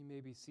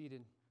may be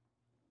seated.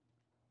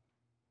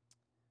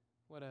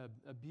 What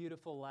a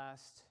beautiful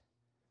last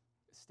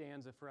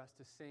stanza for us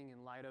to sing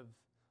in light of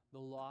the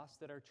loss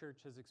that our church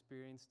has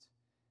experienced.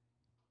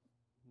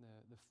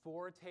 The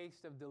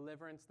foretaste of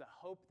deliverance, the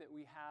hope that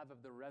we have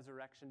of the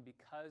resurrection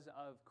because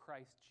of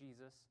Christ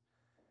Jesus,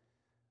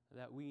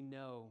 that we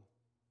know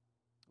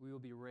we will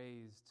be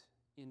raised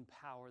in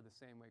power the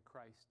same way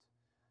Christ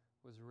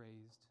was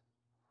raised.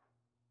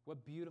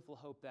 What beautiful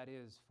hope that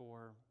is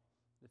for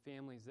the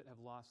families that have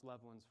lost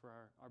loved ones, for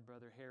our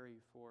brother Harry,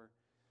 for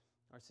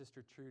our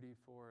sister Trudy,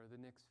 for the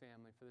Nix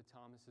family, for the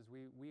Thomases.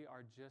 We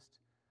are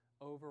just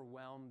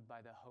overwhelmed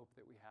by the hope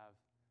that we have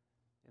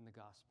in the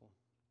gospel.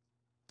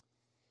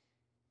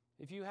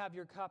 If you have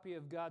your copy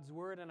of God's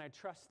Word, and I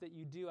trust that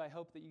you do, I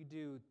hope that you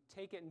do,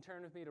 take it and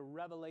turn with me to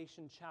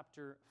Revelation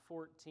chapter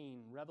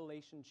 14.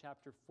 Revelation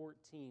chapter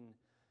 14.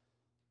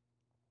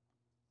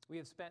 We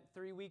have spent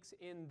 3 weeks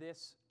in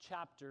this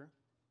chapter,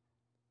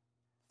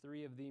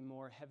 3 of the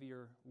more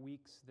heavier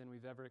weeks than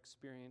we've ever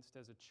experienced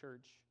as a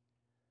church.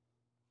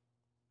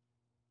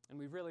 And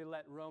we've really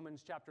let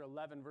Romans chapter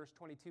 11, verse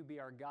 22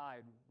 be our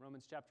guide.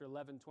 Romans chapter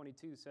 11,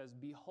 22 says,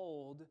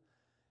 "Behold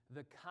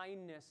the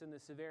kindness and the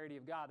severity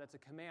of God." That's a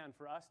command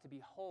for us to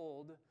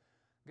behold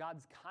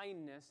God's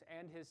kindness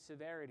and His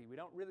severity. We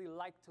don't really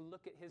like to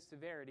look at His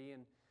severity,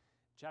 and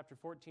chapter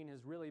 14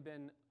 has really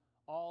been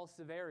all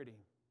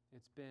severity.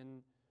 It's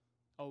been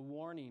a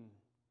warning,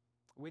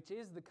 which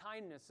is the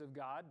kindness of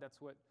God.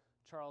 That's what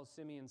Charles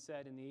Simeon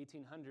said in the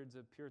 1800s,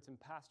 a Puritan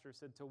pastor,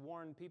 said to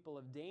warn people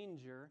of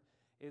danger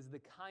is the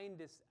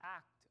kindest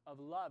act of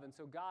love. And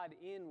so God,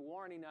 in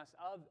warning us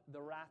of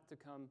the wrath to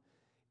come,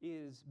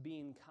 is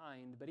being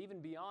kind. But even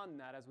beyond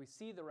that, as we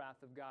see the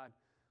wrath of God,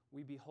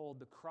 we behold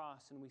the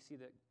cross and we see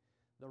that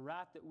the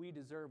wrath that we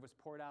deserve was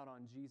poured out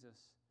on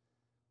Jesus.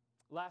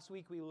 Last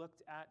week we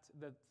looked at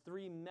the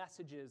 3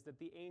 messages that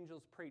the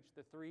angels preached,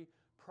 the 3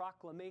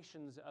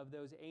 proclamations of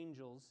those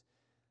angels.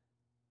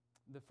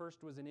 The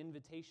first was an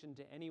invitation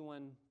to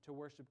anyone to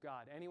worship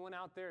God. Anyone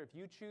out there, if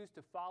you choose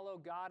to follow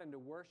God and to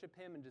worship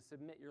Him and to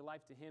submit your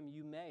life to Him,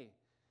 you may.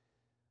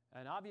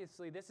 And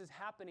obviously this is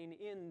happening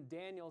in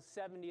Daniel's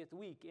 70th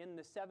week, in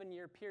the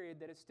 7-year period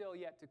that is still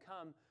yet to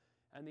come.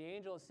 And the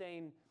angel is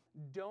saying,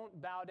 don't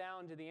bow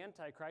down to the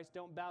Antichrist,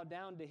 don't bow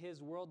down to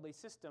his worldly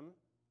system,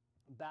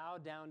 bow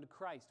down to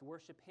Christ,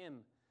 worship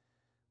Him.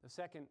 The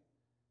second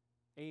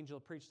angel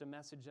preached a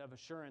message of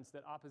assurance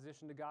that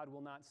opposition to God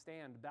will not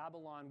stand.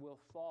 Babylon will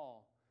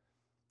fall.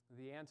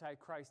 The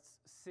Antichrist's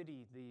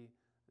city,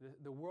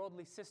 the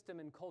worldly system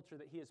and culture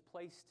that he has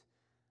placed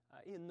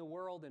in the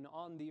world and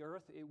on the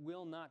earth, it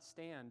will not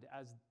stand.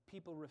 As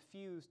people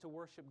refuse to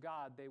worship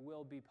God, they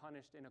will be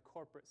punished in a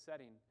corporate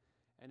setting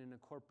and in a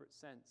corporate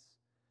sense.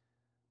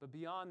 But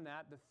beyond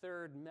that, the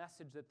third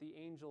message that the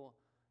angel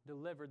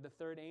delivered, the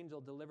third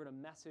angel delivered a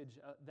message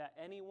that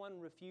anyone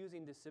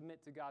refusing to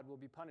submit to God will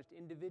be punished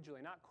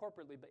individually, not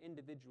corporately, but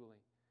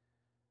individually.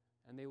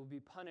 And they will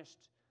be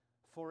punished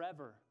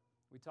forever.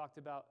 We talked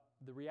about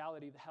the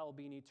reality of hell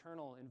being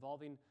eternal,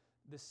 involving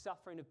the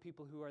suffering of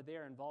people who are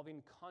there,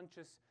 involving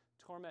conscious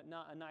torment,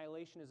 not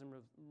annihilationism,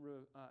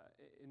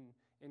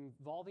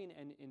 involving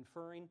and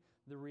inferring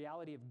the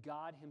reality of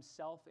God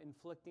Himself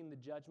inflicting the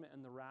judgment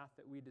and the wrath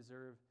that we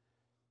deserve.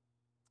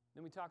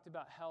 Then we talked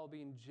about hell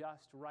being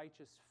just,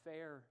 righteous,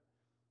 fair.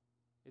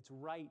 It's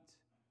right.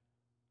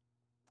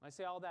 I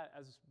say all that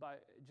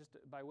just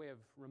by way of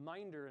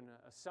reminder and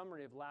a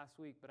summary of last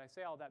week, but I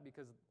say all that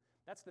because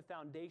that's the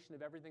foundation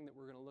of everything that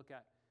we're going to look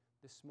at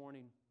this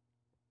morning.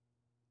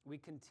 We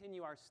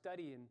continue our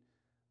study in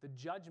the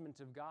judgment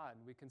of God.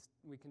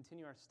 We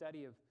continue our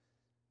study of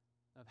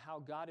how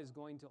God is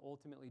going to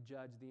ultimately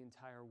judge the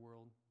entire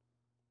world.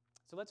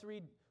 So let's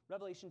read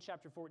Revelation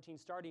chapter 14,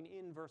 starting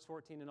in verse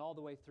 14 and all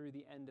the way through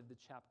the end of the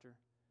chapter.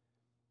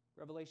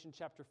 Revelation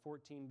chapter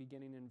 14,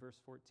 beginning in verse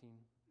 14.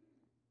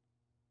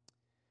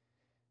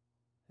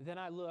 Then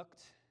I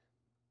looked,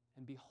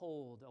 and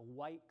behold, a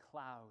white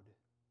cloud.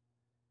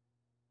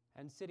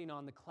 And sitting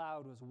on the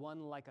cloud was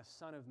one like a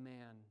son of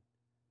man,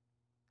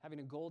 having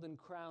a golden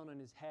crown on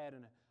his head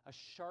and a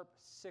sharp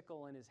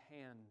sickle in his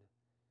hand.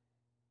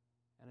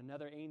 And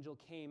another angel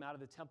came out of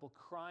the temple,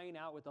 crying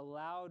out with a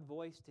loud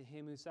voice to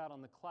him who sat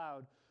on the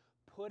cloud,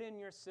 "Put in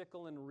your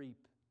sickle and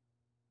reap,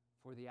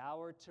 for the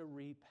hour to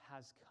reap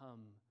has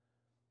come,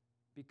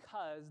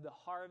 because the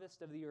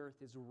harvest of the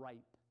earth is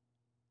ripe."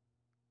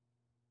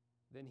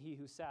 Then he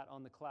who sat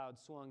on the cloud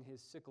swung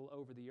his sickle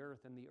over the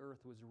earth, and the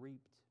earth was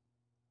reaped.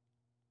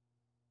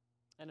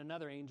 And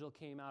another angel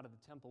came out of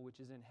the temple which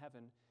is in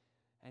heaven,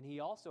 and he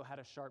also had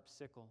a sharp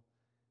sickle.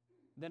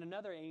 Then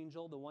another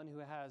angel, the one who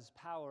has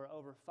power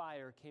over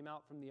fire, came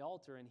out from the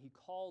altar, and he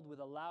called with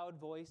a loud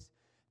voice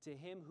to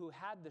him who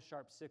had the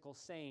sharp sickle,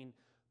 saying,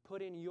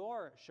 "Put in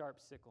your sharp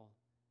sickle,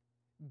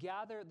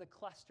 gather the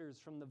clusters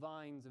from the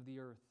vines of the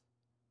earth,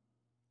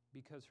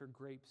 because her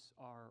grapes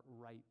are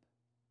ripe."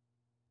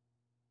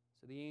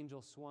 So the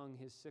angel swung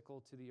his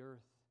sickle to the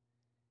earth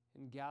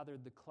and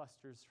gathered the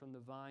clusters from the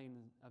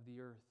vine of the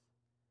earth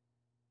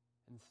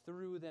and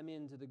threw them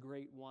into the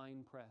great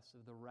winepress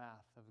of the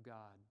wrath of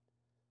God.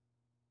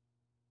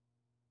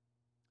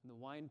 And the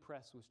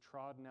winepress was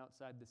trodden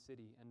outside the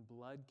city, and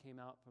blood came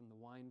out from the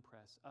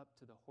winepress up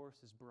to the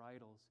horses'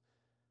 bridles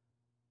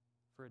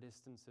for a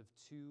distance of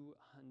 200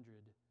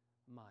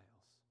 miles.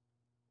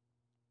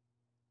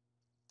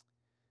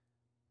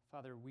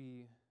 Father,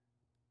 we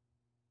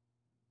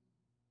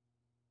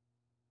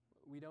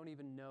don't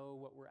even know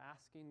what we're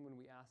asking when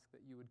we ask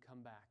that you would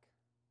come back.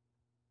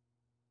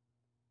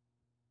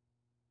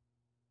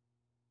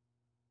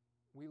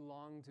 We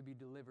long to be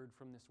delivered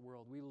from this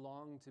world. We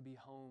long to be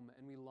home,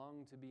 and we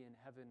long to be in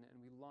heaven,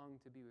 and we long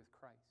to be with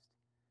Christ.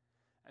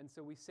 And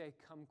so we say,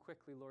 come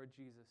quickly, Lord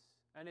Jesus.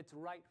 And it's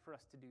right for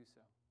us to do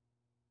so.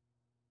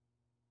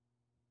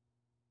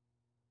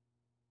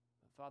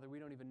 But Father, we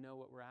don't even know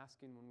what we're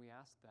asking when we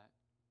ask that.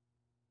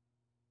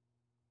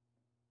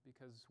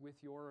 Because with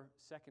your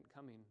second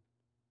coming,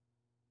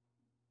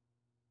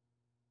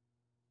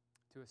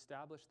 to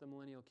establish the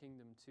millennial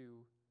kingdom,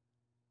 to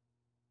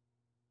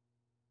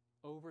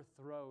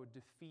overthrow,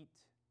 defeat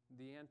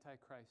the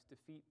Antichrist,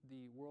 defeat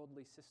the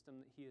worldly system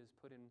that he has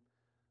put in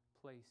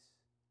place.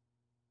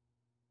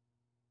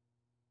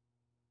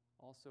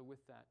 Also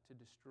with that, to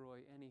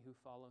destroy any who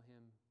follow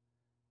him.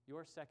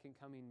 Your second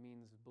coming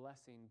means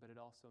blessing, but it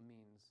also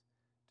means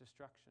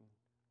destruction.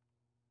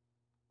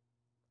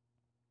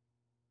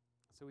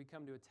 So we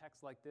come to a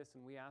text like this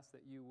and we ask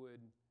that you would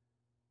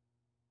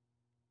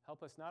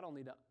help us not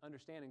only to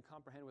understand and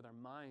comprehend with our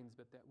minds,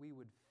 but that we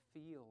would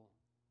feel,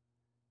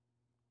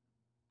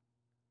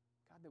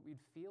 God, that we'd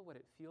feel what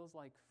it feels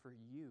like for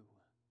you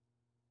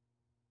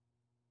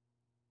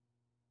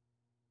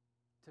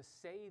to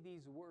say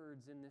these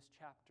words in this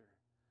chapter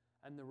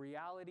and the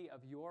reality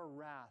of your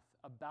wrath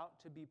about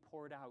to be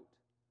poured out.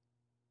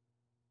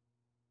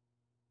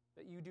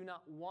 That you do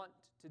not want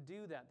to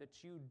do that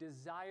you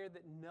desire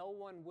that no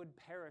one would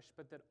perish,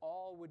 but that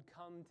all would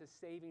come to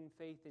saving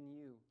faith in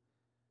you.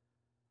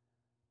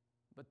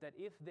 But that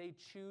if they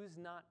choose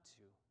not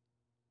to,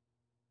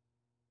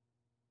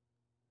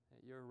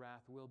 that your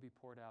wrath will be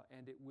poured out,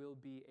 and it will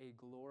be a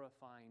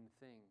glorifying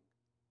thing.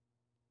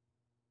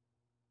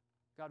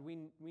 God, we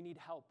need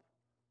help.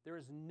 There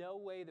is no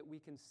way that we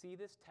can see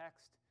this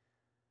text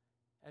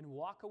and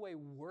walk away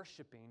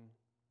worshiping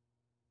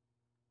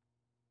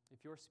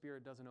if your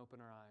Spirit doesn't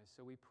open our eyes.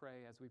 So we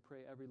pray, as we pray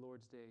every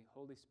Lord's Day,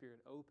 Holy Spirit,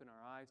 open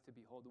our eyes to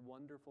behold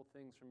wonderful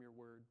things from your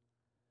word.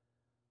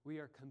 We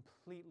are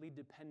completely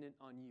dependent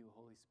on you,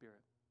 Holy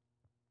Spirit.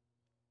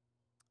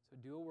 So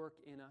do a work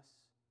in us.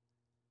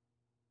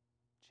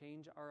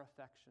 Change our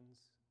affections.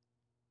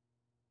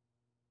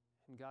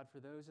 And God,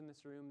 for those in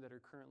this room that are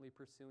currently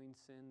pursuing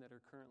sin, that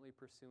are currently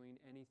pursuing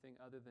anything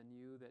other than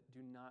you, that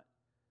do not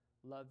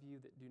love you,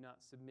 that do not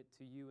submit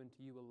to you and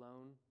to you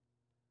alone,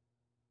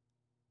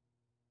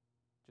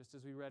 just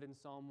as we read in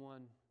Psalm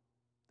 1,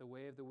 the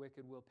way of the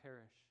wicked will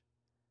perish.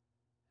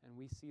 And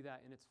we see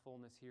that in its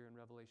fullness here in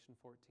Revelation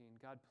 14.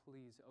 God,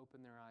 please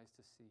open their eyes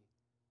to see.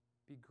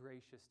 Be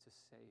gracious to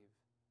save.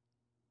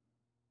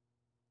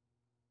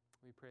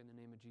 We pray in the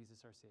name of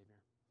Jesus, our Savior.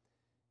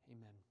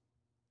 Amen.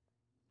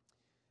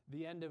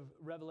 The end of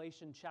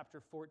Revelation chapter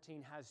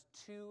 14 has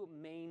two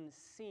main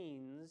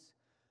scenes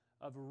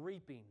of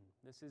reaping.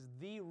 This is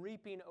the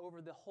reaping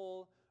over the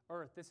whole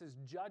earth. This is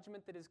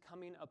judgment that is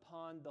coming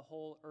upon the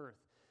whole earth.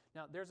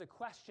 Now, there's a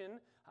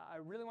question. I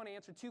really want to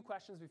answer two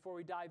questions before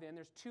we dive in.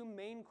 There's two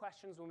main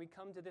questions when we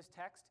come to this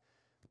text.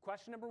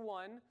 Question number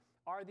one,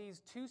 are these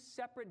two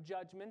separate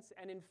judgments?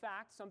 And in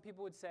fact, some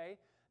people would say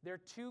they're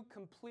two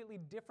completely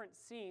different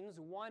scenes,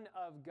 one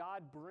of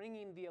God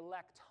bringing the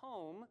elect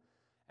home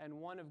and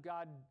one of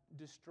God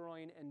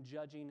destroying and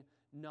judging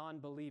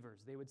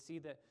non-believers. They would see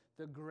that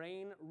the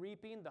grain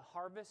reaping, the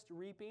harvest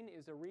reaping,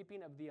 is a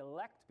reaping of the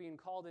elect being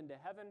called into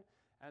heaven,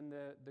 and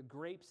the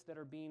grapes that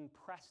are being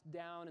pressed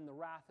down in the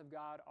wrath of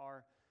God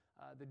are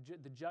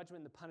the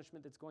judgment, the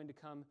punishment that's going to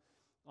come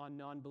on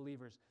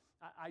non-believers.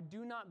 I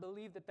do not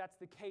believe that that's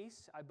the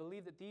case. I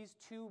believe that these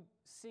two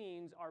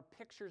scenes are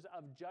pictures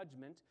of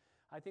judgment.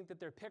 I think that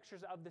they're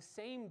pictures of the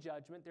same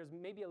judgment. There's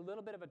maybe a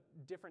little bit of a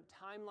different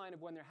timeline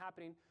of when they're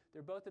happening.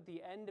 They're both at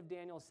the end of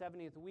Daniel's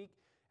 70th week,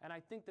 and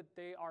I think that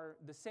they are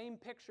the same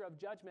picture of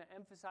judgment,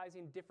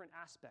 emphasizing different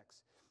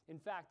aspects. In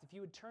fact, if you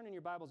would turn in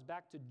your Bibles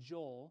back to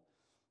Joel,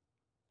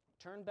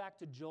 turn back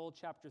to Joel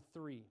chapter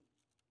 3.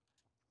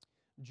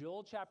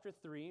 Joel chapter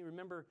 3,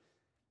 remember,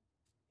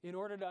 in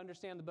order to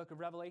understand the book of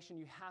Revelation,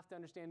 you have to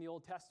understand the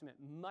Old Testament.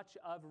 Much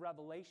of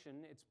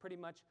Revelation, it's pretty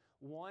much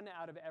 1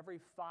 out of every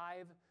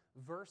 5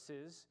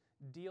 verses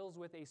deals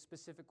with a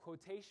specific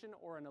quotation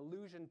or an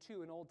allusion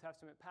to an Old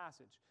Testament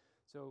passage.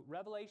 So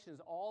Revelation is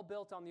all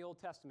built on the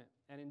Old Testament.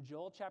 And in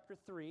Joel chapter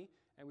 3,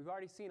 and we've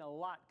already seen a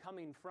lot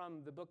coming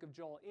from the book of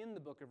Joel in the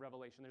book of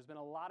Revelation. There's been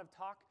a lot of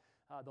talk,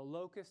 the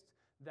locusts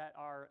that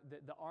are,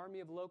 the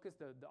army of locusts,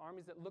 the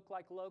armies that look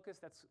like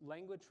locusts, that's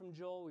language from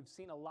Joel. We've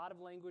seen a lot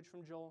of language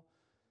from Joel.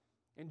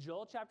 In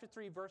Joel chapter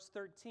 3, verse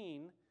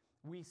 13,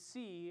 we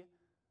see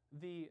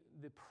the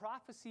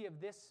prophecy of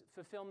this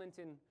fulfillment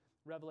in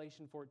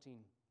Revelation 14.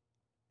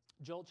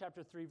 Joel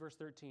chapter 3, verse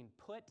 13.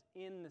 Put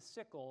in the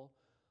sickle,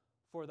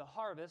 for the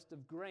harvest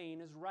of grain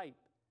is ripe.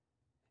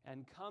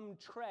 and come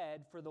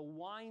tread, for the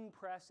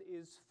winepress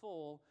is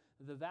full,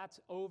 the vats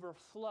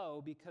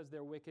overflow because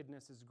their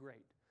wickedness is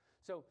great.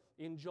 So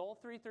in Joel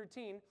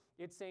 3:13,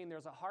 it's saying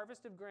there's a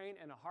harvest of grain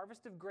and a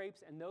harvest of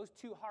grapes, and those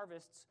two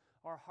harvests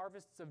are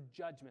harvests of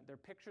judgment. They're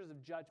pictures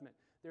of judgment.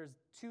 There's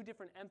two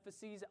different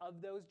emphases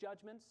of those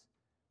judgments.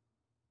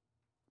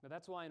 But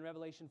that's why in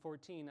Revelation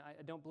 14,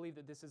 I don't believe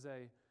that this is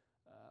a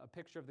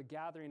picture of the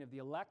gathering of the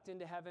elect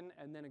into heaven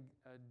and then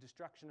a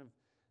destruction of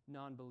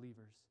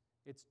non-believers.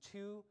 It's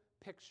two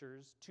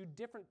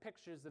different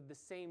pictures of the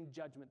same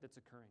judgment that's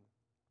occurring.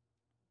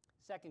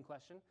 Second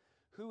question,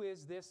 who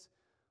is this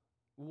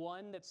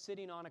one that's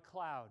sitting on a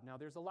cloud? Now,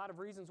 there's a lot of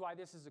reasons why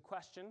this is a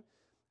question.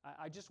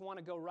 I just want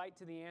to go right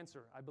to the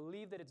answer. I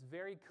believe that it's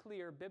very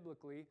clear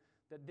biblically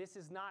that this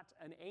is not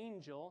an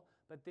angel,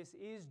 but this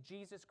is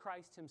Jesus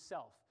Christ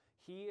himself.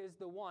 He is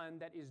the one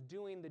that is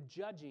doing the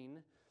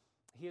judging.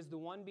 He is the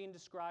one being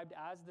described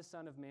as the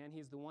Son of Man. He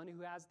is the one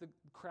who has the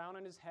crown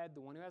on his head,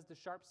 the one who has the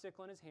sharp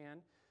sickle in his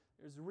hand.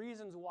 There's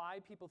reasons why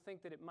people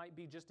think that it might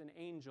be just an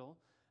angel.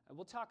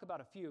 We'll talk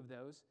about a few of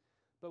those.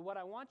 But what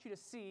I want you to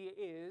see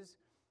is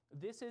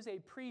this is a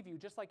preview,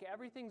 just like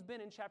everything's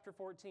been in chapter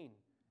 14.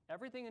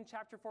 Everything in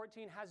chapter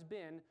 14 has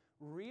been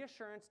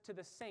reassurance to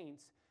the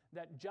saints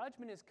that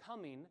judgment is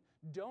coming.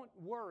 Don't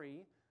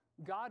worry.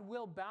 God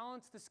will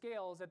balance the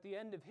scales at the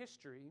end of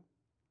history.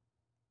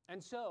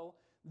 And so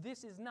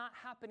this is not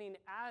happening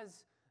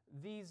as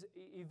these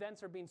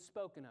events are being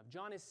spoken of.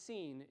 John is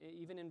seeing,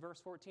 even in verse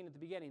 14 at the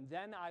beginning,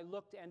 then I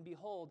looked and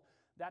behold.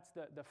 That's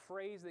the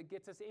phrase that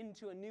gets us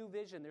into a new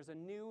vision. There's a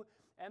new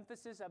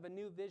emphasis of a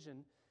new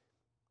vision.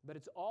 But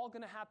it's all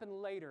going to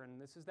happen later. And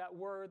this is that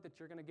word that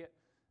you're going to get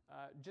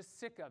just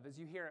sick of as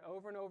you hear it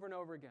over and over and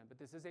over again. But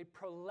this is a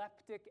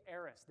proleptic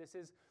aorist. This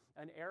is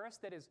an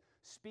aorist that is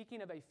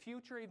speaking of a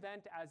future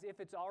event as if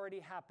it's already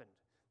happened.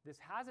 This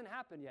hasn't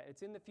happened yet.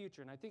 It's in the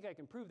future. And I think I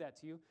can prove that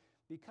to you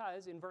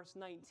because in verse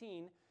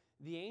 19,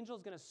 the angel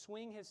is going to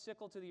swing his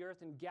sickle to the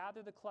earth and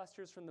gather the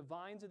clusters from the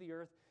vines of the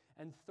earth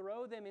and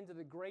throw them into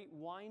the great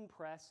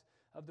winepress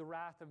of the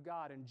wrath of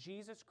God. And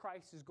Jesus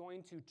Christ is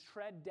going to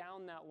tread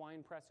down that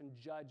winepress and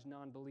judge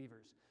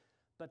non-believers.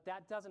 But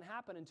that doesn't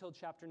happen until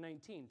chapter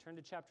 19. Turn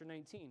to chapter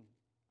 19.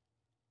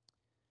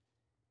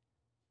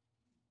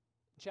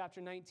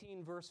 Chapter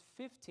 19, verse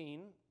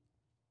 15.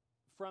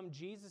 From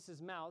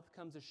Jesus' mouth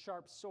comes a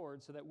sharp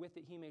sword, so that with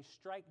it he may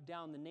strike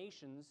down the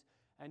nations,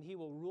 and he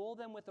will rule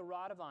them with a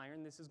rod of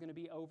iron. This is going to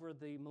be over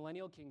the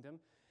millennial kingdom.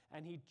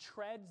 And he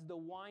treads the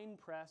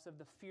winepress of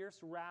the fierce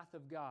wrath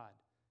of God.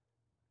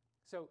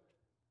 So,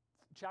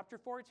 chapter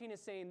 14 is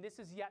saying this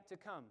is yet to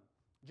come.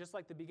 Just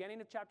like the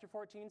beginning of chapter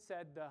 14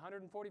 said, the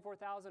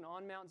 144,000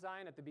 on Mount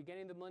Zion at the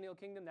beginning of the millennial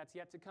kingdom, that's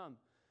yet to come.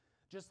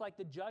 Just like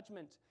the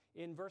judgment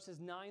in verses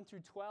 9 through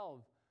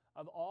 12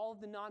 of all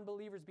of the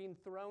non-believers being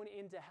thrown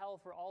into hell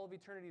for all of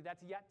eternity,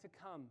 that's yet to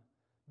come.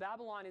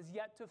 Babylon is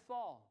yet to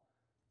fall,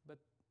 but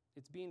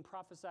it's being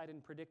prophesied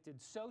and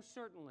predicted so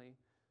certainly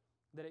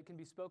that it can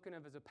be spoken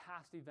of as a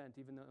past event,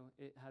 even though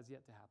it has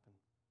yet to happen.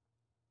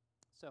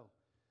 So,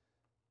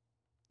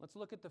 let's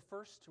look at the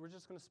first. We're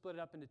just going to split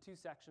it up into two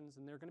sections,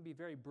 and they're going to be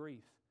very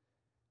brief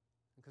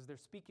because they're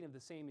speaking of the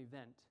same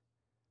event.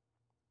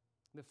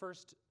 The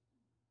first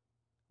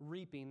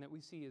reaping that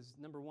we see is,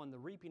 number one, the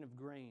reaping of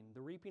grain.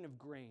 The reaping of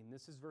grain.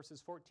 This is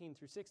verses 14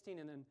 through 16,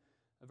 and then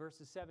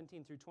verses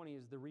 17 through 20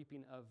 is the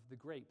reaping of the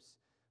grapes.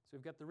 So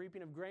we've got the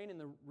reaping of grain and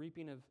the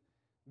reaping of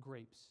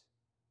grapes.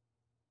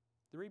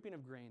 The reaping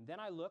of grain. Then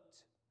I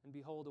looked, and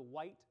behold, a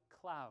white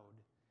cloud.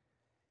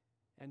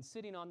 And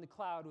sitting on the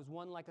cloud was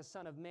one like a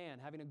son of man,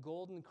 having a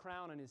golden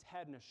crown on his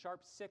head and a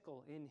sharp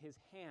sickle in his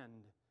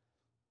hand.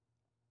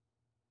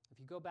 If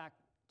you go back,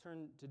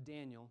 turn to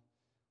Daniel.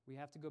 We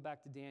have to go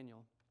back to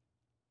Daniel.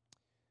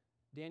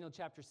 Daniel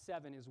chapter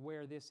 7 is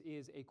where this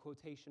is a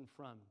quotation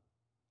from.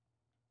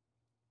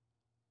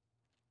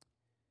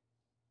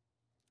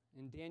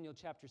 In Daniel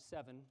chapter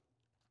 7,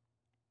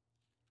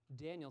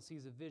 Daniel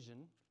sees a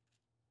vision.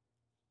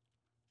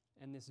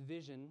 And this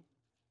vision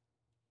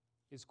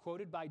is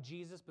quoted by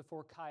Jesus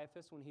before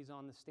Caiaphas when he's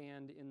on the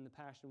stand in the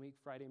Passion Week,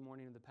 Friday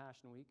morning of the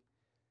Passion Week.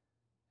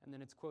 And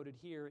then it's quoted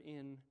here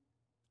in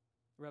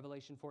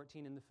Revelation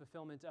 14 in the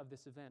fulfillment of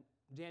this event.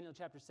 Daniel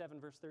chapter 7,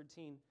 verse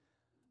 13.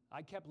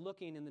 I kept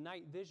looking in the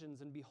night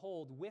visions, and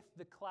behold, with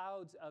the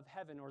clouds of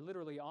heaven, or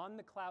literally on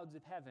the clouds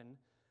of heaven,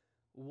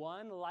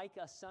 one like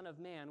a son of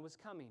man was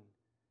coming.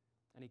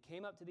 And he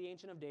came up to the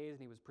Ancient of Days,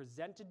 and he was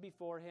presented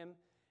before him,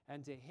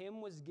 and to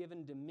him was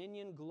given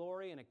dominion,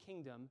 glory, and a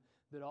kingdom,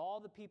 that all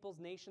the peoples,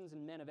 nations,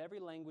 and men of every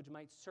language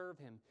might serve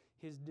him.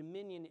 His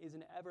dominion is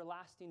an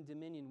everlasting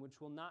dominion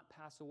which will not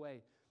pass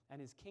away,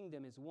 and his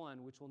kingdom is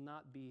one which will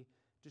not be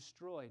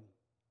destroyed.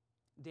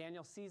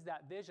 Daniel sees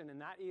that vision, and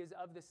that is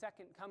of the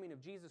second coming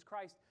of Jesus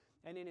Christ,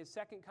 and in his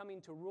second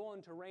coming to rule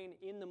and to reign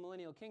in the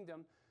millennial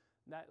kingdom.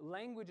 That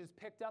language is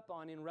picked up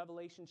on in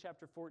Revelation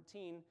chapter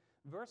 14,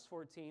 verse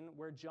 14,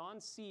 where John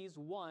sees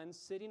one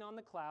sitting on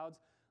the clouds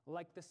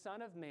like the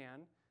Son of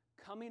Man,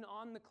 coming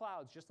on the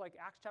clouds, just like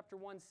Acts chapter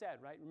 1 said,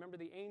 right? Remember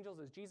the angels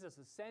as Jesus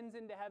ascends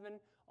into heaven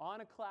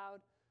on a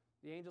cloud.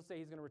 The angels say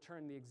he's going to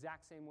return the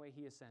exact same way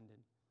he ascended.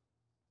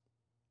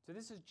 So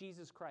this is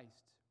Jesus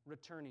Christ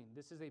returning.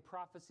 This is a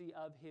prophecy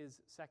of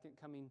his second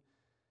coming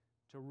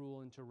to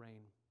rule and to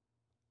reign.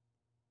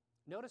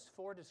 Notice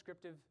 4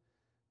 descriptive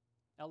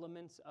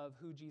elements of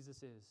who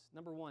Jesus is.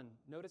 Number 1,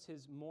 notice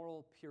his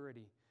moral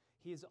purity.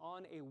 He is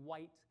on a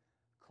white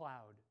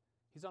cloud.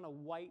 He's on a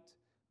white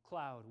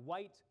cloud.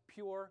 White,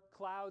 pure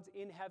clouds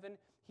in heaven.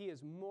 He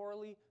is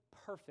morally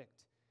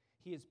perfect.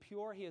 He is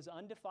pure, he is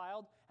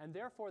undefiled, and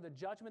therefore the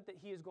judgment that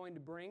he is going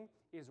to bring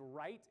is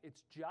right,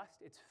 it's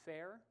just, it's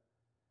fair.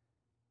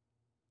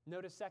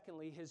 Notice,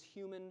 secondly, his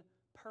human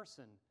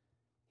person.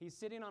 He's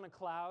sitting on a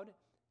cloud,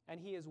 and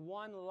he is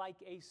one like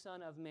a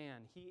son of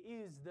man. He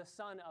is the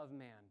Son of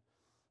Man.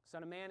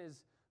 Son of Man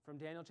is, from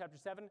Daniel chapter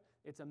 7,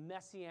 it's a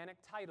messianic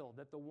title,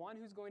 that the one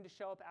who's going to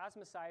show up as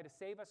Messiah to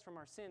save us from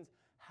our sins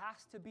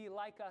has to be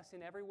like us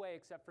in every way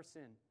except for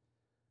sin.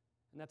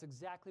 And that's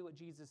exactly what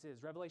Jesus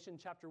is. Revelation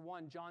chapter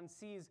 1, John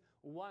sees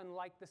one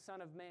like the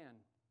Son of Man.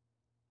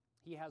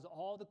 He has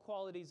all the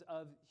qualities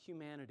of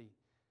humanity.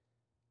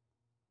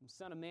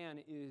 Son of Man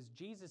is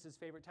Jesus'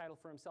 favorite title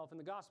for himself in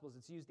the Gospels.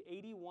 It's used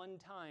 81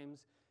 times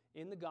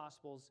in the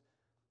Gospels,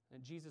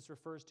 and Jesus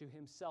refers to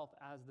himself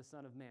as the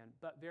Son of Man.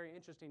 But very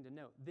interesting to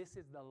note, this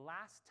is the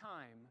last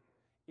time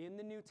in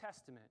the New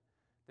Testament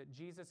that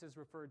Jesus is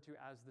referred to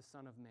as the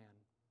Son of Man.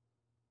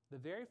 The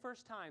very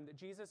first time that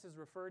Jesus is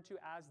referred to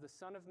as the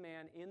Son of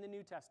Man in the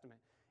New Testament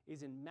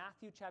is in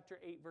Matthew chapter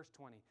 8, verse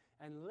 20.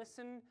 And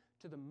listen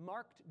to the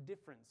marked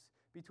difference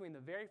between the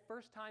very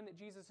first time that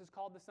Jesus is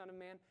called the Son of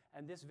Man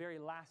and this very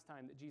last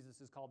time that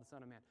Jesus is called the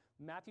Son of Man.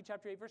 Matthew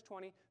chapter 8, verse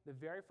 20, the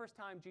very first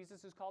time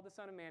Jesus is called the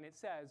Son of Man, it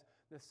says,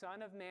 the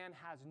Son of Man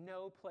has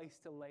no place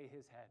to lay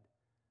his head.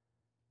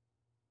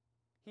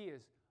 He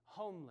is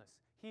homeless.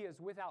 He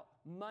is without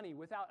money,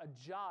 without a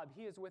job.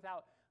 He is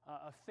without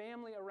a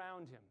family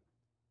around him.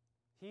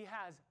 He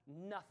has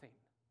nothing.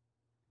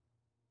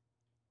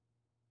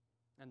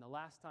 And the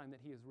last time that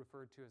he is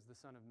referred to as the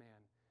Son of Man,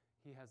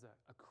 he has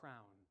a crown.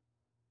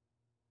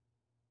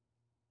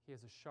 He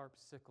has a sharp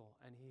sickle,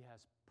 and he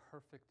has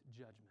perfect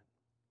judgment.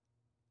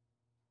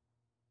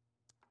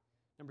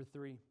 Number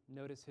 3,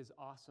 notice his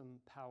awesome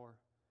power.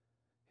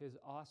 His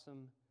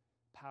awesome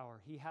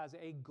power. He has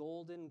a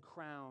golden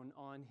crown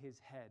on his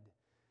head.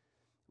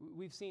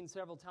 We've seen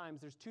several times,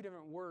 there's 2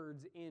 different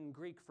words in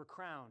Greek for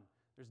crown.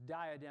 There's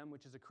diadem,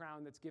 which is a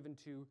crown that's given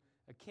to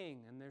a king.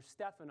 And there's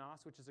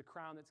Stephanos, which is a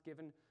crown that's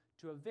given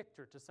to a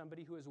victor, to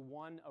somebody who has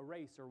won a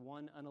race or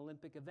won an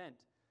Olympic event.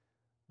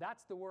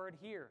 That's the word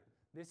here.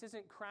 This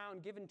isn't crown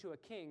given to a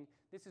king.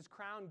 This is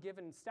crown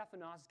given,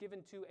 Stephanos,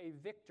 given to a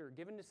victor,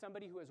 given to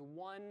somebody who has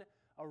won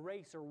a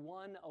race or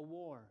won a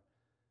war.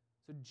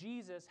 So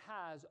Jesus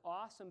has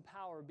awesome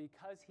power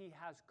because he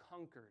has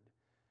conquered.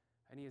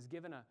 And he has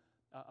given a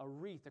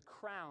wreath, a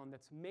crown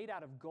that's made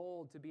out of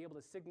gold to be able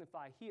to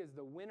signify he is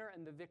the winner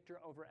and the victor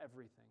over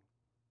everything.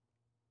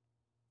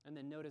 And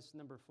then notice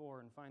number 4,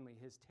 and finally,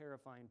 his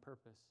terrifying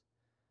purpose.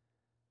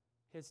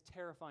 His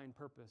terrifying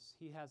purpose.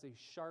 He has a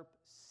sharp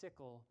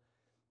sickle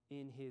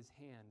in his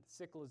hand.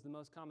 Sickle is the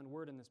most common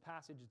word in this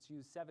passage. It's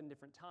used 7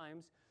 different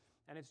times,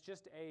 and it's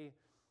just a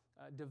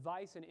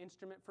device, an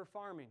instrument for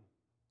farming.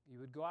 You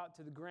would go out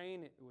to the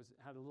grain. It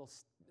had a little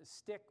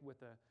stick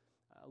with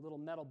a little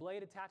metal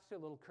blade attached to it,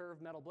 a little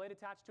curved metal blade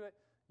attached to it.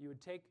 You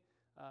would take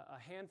a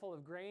handful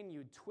of grain, you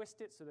would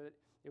twist it so that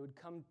it would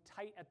come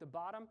tight at the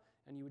bottom,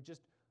 and you would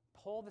just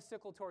pull the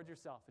sickle towards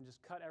yourself and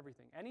just cut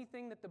everything.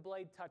 Anything that the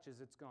blade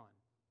touches, it's gone.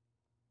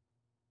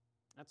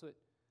 That's what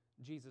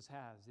Jesus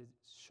has.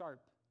 It's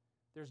sharp.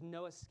 There's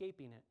no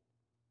escaping it.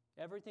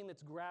 Everything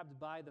that's grabbed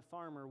by the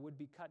farmer would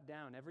be cut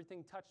down.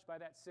 Everything touched by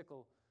that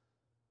sickle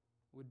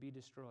would be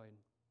destroyed.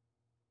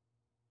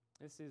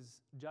 This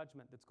is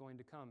judgment that's going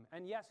to come.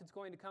 And yes, it's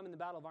going to come in the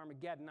Battle of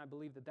Armageddon. I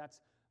believe that that's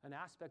an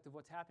aspect of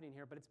what's happening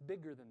here, but it's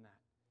bigger than that.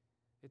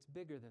 It's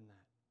bigger than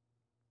that.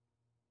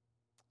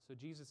 So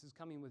Jesus is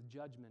coming with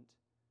judgment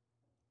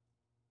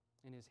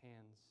in his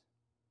hands.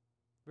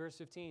 Verse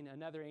 15,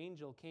 another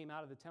angel came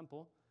out of the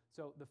temple.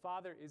 So the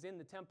Father is in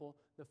the temple.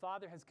 The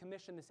Father has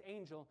commissioned this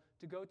angel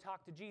to go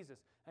talk to Jesus.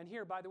 And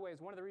here, by the way,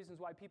 is one of the reasons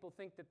why people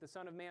think that the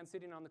Son of Man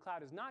sitting on the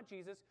cloud is not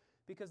Jesus,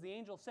 because the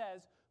angel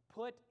says,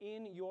 put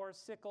in your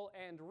sickle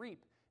and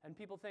reap. And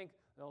people think,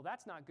 well,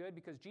 that's not good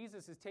because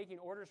Jesus is taking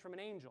orders from an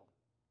angel.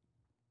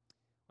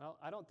 Well,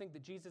 I don't think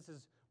that Jesus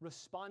is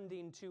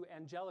responding to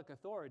angelic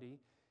authority.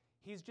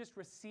 He's just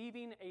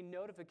receiving a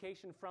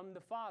notification from the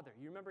Father.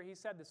 You remember he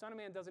said the Son of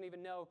Man doesn't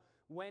even know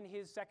when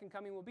his second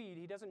coming will be.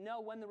 He doesn't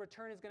know when the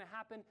return is going to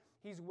happen.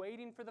 He's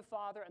waiting for the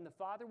Father, and the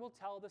Father will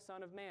tell the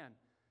Son of Man.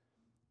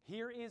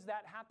 Here is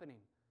that happening.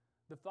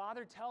 The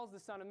Father tells the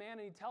Son of Man,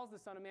 and he tells the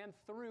Son of Man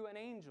through an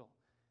angel.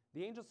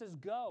 The angel says,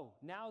 go,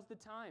 now's the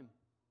time.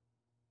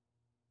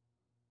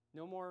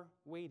 No more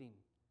waiting.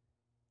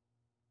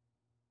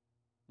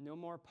 No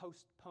more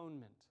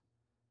postponement.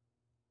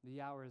 The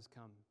hour has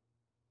come.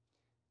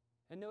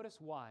 And notice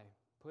why.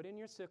 Put in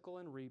your sickle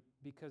and reap,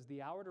 because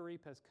the hour to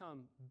reap has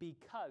come.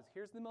 Because,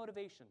 here's the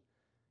motivation.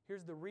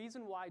 Here's the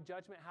reason why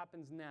judgment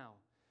happens now.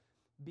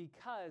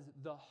 because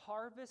the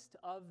harvest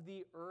of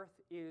the earth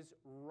is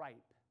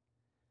ripe.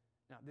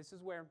 Now, this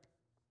is where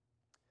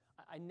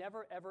I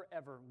never, ever,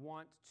 ever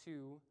want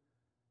to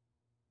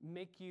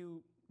make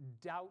you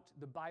doubt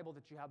the Bible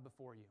that you have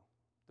before you.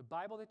 The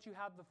Bible that you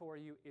have before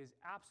you is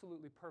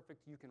absolutely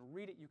perfect. You can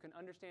read it. You can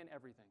understand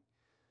everything.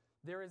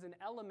 There is an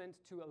element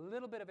to a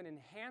little bit of an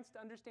enhanced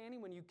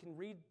understanding when you can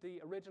read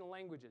the original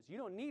languages. You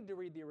don't need to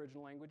read the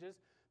original languages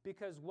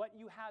because what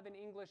you have in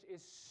English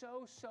is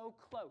so, so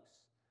close.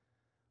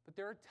 But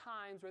there are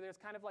times where there's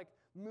kind of like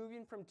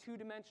moving from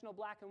two-dimensional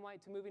black and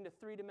white to moving to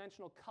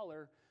three-dimensional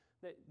color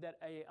that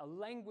a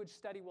language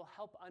study will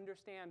help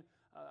understand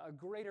a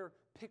greater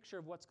picture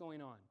of what's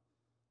going on.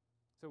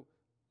 So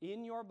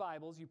in your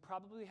Bibles, you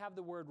probably have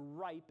the word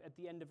ripe at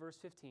the end of verse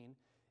 15.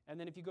 And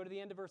then if you go to the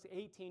end of verse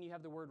 18, you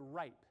have the word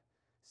ripe.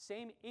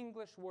 Same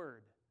English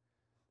word.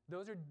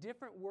 Those are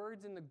different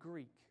words in the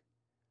Greek.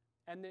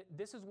 And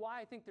this is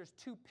why I think there's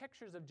two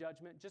pictures of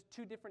judgment, just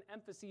two different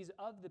emphases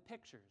of the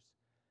pictures.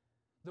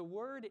 The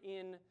word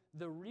in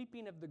the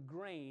reaping of the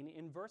grain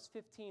in verse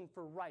 15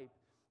 for ripe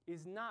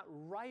is not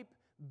ripe,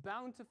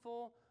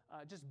 bountiful,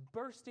 just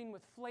bursting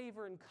with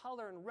flavor and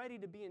color and ready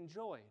to be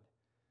enjoyed.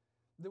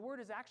 The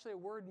word is actually a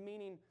word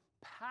meaning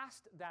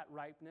past that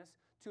ripeness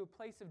to a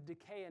place of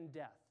decay and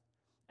death.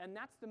 And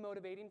that's the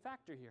motivating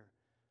factor here.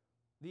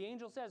 The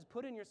angel says,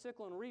 put in your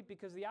sickle and reap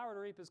because the hour to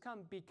reap has come,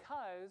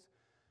 because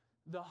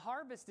the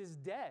harvest is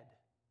dead.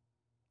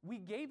 We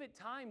gave it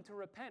time to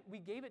repent. We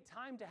gave it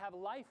time to have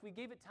life. We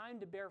gave it time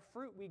to bear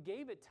fruit. We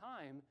gave it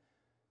time,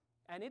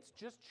 and it's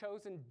just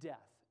chosen death.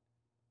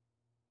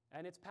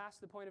 And it's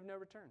past the point of no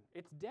return.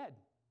 It's dead.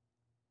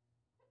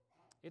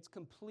 It's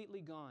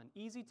completely gone.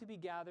 Easy to be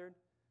gathered,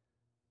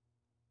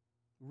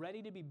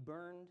 ready to be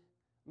burned.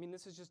 I mean,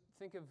 this is just,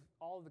 think of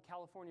all of the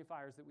California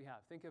fires that we have.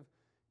 Think of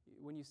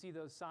when you see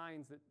those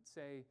signs that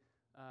say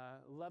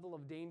level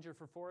of danger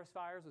for forest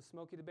fires with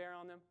Smokey the Bear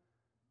on them.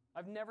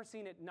 I've never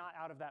seen it not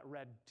out of that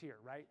red tier,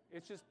 right?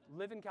 It's just,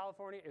 live in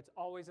California, it's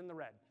always in the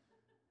red.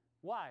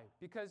 Why?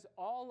 Because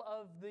all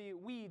of the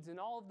weeds and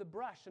all of the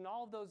brush and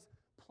all of those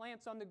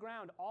plants on the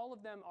ground, all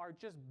of them are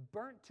just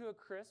burnt to a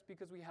crisp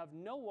because we have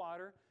no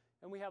water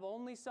and we have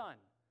only sun.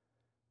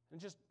 And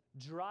just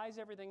dries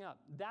everything up.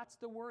 That's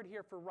the word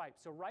here for ripe.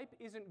 So ripe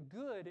isn't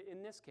good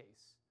in this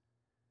case.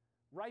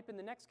 Ripe in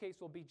the next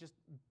case will be just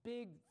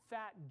big,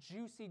 fat,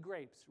 juicy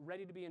grapes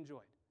ready to be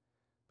enjoyed.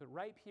 But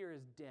ripe here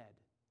is dead.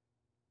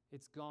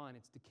 It's gone.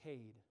 It's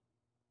decayed.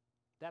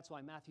 That's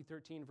why Matthew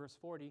 13, verse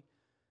 40,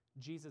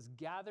 Jesus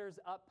gathers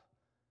up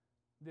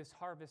this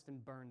harvest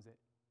and burns it.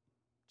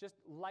 Just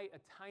light a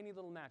tiny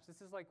little match.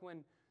 This is like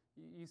when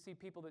you see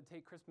people that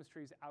take Christmas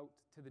trees out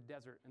to the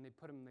desert and they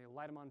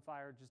light them on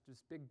fire, just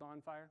this big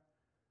bonfire.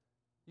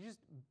 You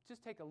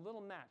just take a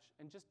little match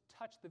and just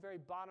touch the very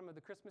bottom of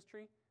the Christmas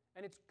tree,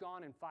 and it's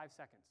gone in 5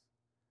 seconds.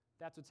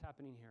 That's what's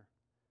happening here.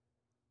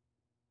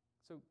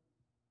 So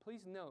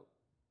please note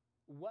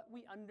what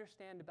we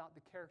understand about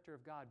the character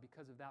of God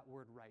because of that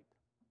word ripe.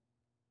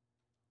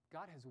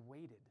 God has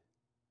waited.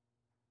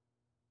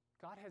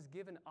 God has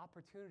given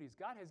opportunities.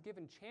 God has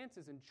given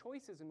chances and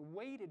choices and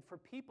waited for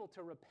people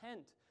to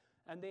repent.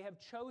 And they have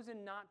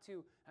chosen not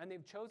to, and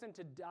they've chosen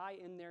to die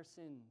in their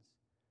sins.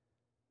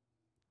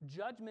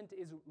 Judgment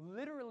is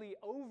literally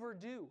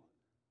overdue.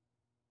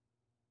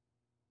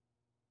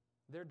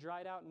 They're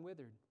dried out and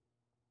withered.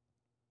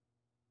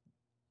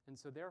 And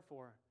so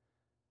therefore,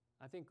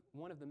 I think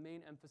one of the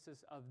main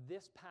emphasis of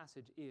this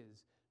passage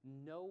is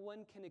no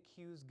one can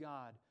accuse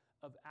God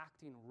of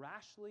acting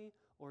rashly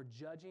or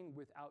judging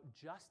without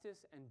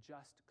justice and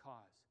just cause.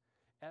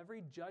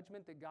 Every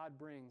judgment that God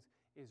brings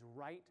is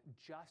right,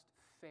 just,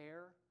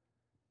 fair.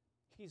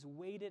 He's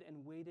waited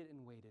and waited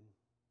and waited.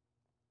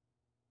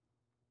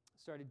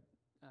 Started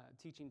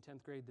teaching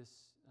 10th grade this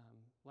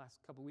last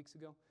couple weeks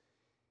ago.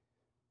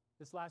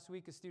 This last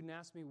week, a student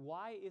asked me,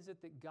 why is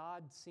it that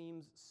God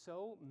seems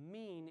so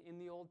mean in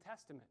the Old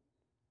Testament?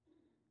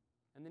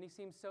 And then he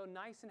seems so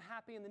nice and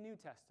happy in the New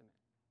Testament.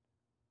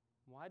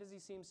 Why does he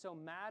seem so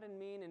mad and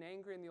mean and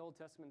angry in the Old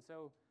Testament,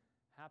 so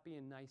happy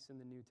and nice in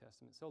the New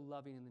Testament, so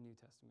loving in the New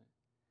Testament?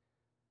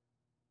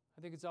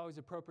 I think it's always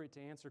appropriate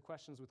to answer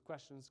questions with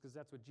questions because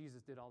that's what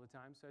Jesus did all the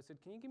time. So I said,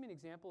 can you give me an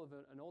example of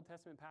an Old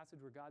Testament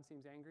passage where God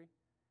seems angry?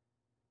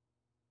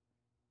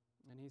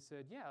 And he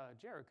said, yeah,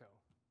 Jericho.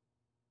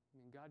 I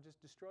mean, God just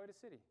destroyed a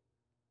city.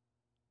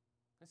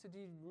 I said, do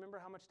you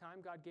remember how much time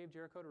God gave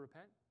Jericho to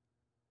repent?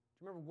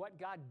 Do you remember what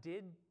God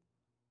did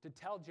to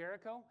tell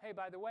Jericho, hey,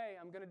 by the way,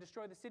 I'm going to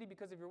destroy the city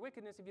because of your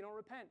wickedness if you don't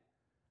repent?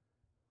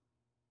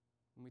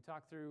 And we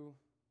talked through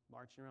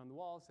marching around the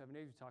wall, 7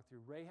 days. We talked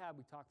through Rahab.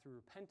 We talked through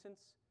repentance.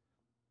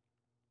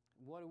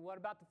 What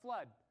about the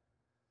flood?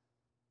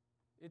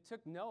 It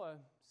took Noah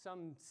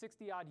some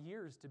 60-odd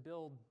years to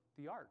build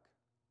the ark.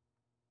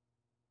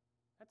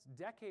 That's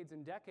decades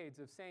and decades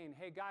of saying,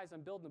 hey, guys,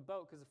 I'm building a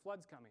boat because the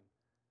flood's coming.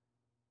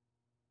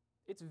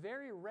 It's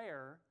very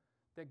rare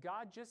that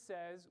God just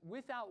says,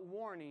 without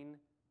warning,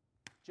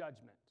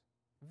 judgment.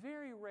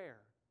 Very rare.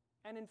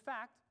 And in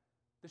fact,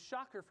 the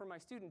shocker for my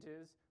student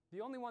is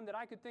The only one that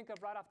I could think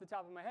of right off the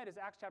top of my head is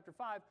Acts chapter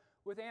 5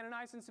 with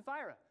Ananias and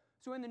Sapphira.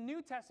 So in the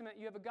New Testament,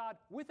 you have a God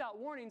without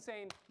warning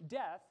saying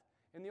death.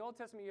 In the Old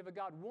Testament, you have a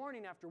God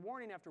warning after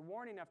warning after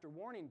warning after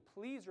warning.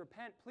 Please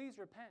repent, please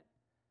repent.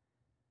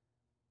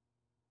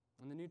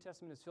 And the New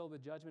Testament is filled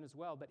with judgment as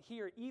well. But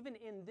here, even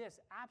in this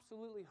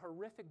absolutely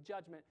horrific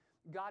judgment,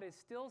 God is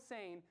still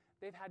saying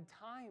they've had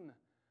time.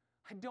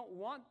 I don't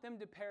want them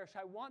to perish.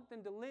 I want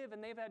them to live,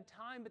 and they've had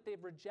time, but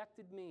they've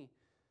rejected me.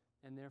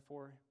 And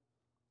therefore,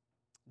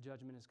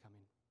 judgment is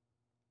coming.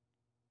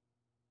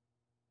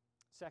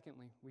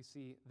 Secondly, we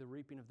see the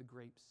reaping of the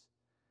grapes.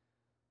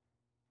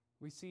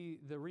 We see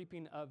the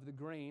reaping of the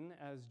grain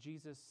as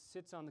Jesus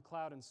sits on the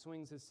cloud and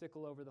swings his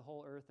sickle over the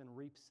whole earth and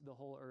reaps the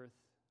whole earth.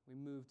 We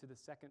move to the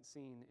second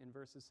scene in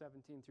verses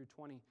 17 through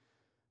 20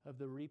 of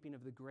the reaping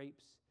of the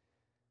grapes.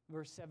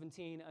 Verse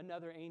 17,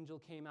 another angel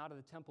came out of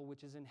the temple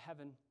which is in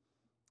heaven.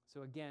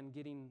 So again,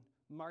 getting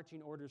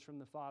marching orders from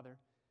the Father.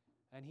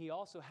 And he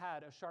also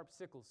had a sharp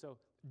sickle. So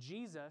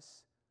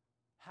Jesus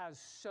has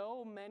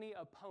so many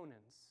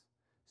opponents,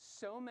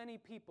 so many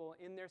people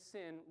in their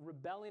sin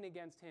rebelling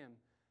against him,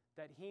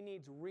 that he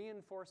needs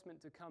reinforcement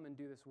to come and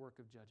do this work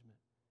of judgment.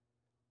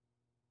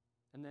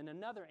 And then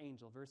another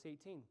angel, verse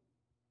 18.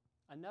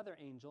 Another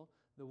angel,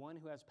 the one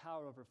who has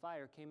power over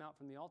fire, came out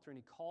from the altar, and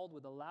he called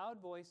with a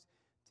loud voice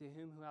to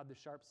him who had the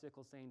sharp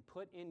sickle, saying,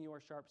 "Put in your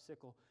sharp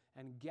sickle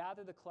and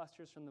gather the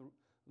clusters from the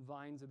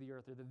vines of the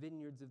earth," or the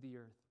vineyards of the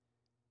earth.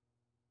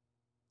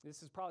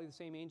 This is probably the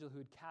same angel who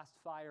had cast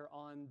fire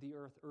on the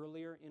earth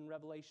earlier in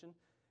Revelation.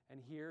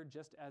 And here,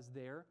 just as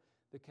there,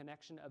 the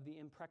connection of the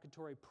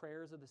imprecatory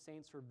prayers of the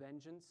saints for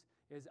vengeance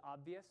is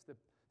obvious. The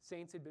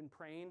saints had been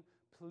praying,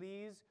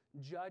 "Please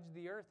judge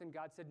the earth." And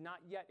God said,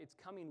 "Not yet. It's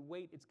coming.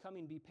 Wait. It's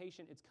coming. Be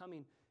patient. It's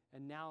coming."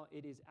 And now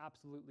it is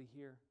absolutely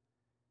here.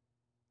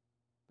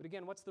 But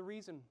again, what's the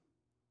reason?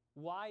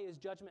 Why is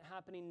judgment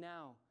happening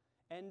now?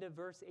 End of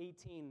verse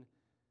 18.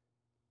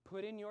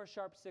 Put in your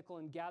sharp sickle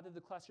and gather the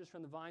clusters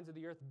from the vines of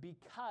the earth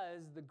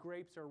because the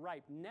grapes are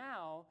ripe.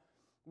 Now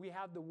we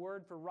have the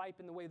word for ripe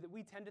in the way that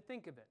we tend to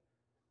think of it.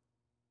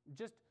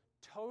 Just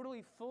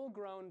totally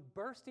full-grown,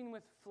 bursting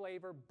with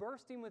flavor,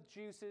 bursting with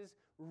juices,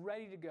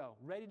 ready to go,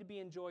 ready to be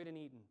enjoyed and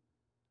eaten.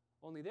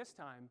 Only this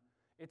time,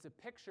 it's a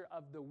picture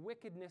of the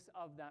wickedness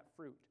of that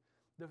fruit.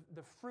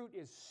 The fruit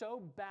is so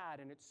bad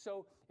and it's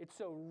so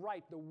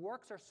ripe. The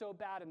works are so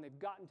bad and they've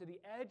gotten to the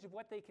edge of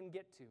what they can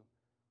get to.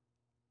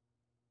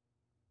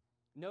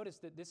 Notice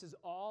that this is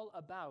all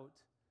about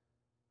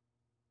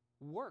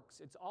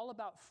works. It's all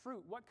about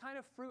fruit. What kind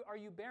of fruit are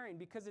you bearing?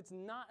 Because it's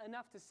not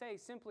enough to say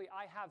simply,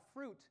 "I have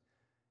fruit."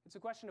 It's a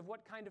question of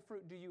what kind of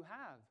fruit do you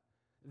have?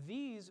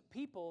 These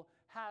people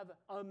have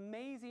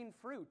amazing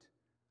fruit.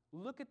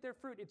 Look at their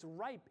fruit. It's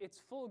ripe. It's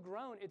full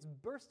grown. It's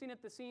bursting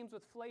at the seams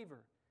with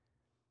flavor.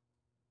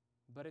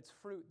 But it's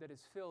fruit that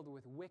is filled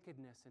with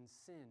wickedness and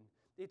sin.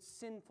 It's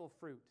sinful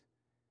fruit.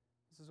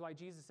 This is why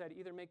Jesus said,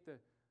 either make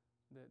the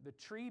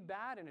tree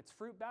bad and its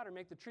fruit bad, or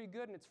make the tree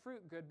good and its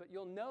fruit good, but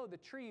you'll know the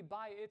tree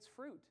by its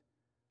fruit.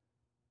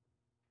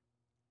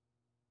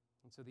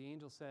 And so the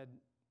angel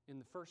said, in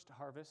the first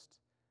harvest,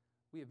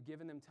 we have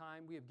given them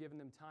time, we have given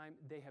them time.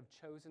 They have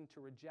chosen to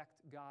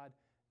reject God,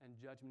 and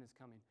judgment is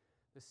coming.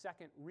 The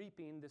second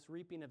reaping, this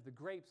reaping of the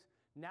grapes,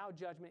 now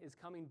judgment is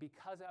coming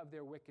because of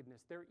their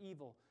wickedness, their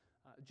evil,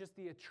 just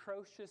the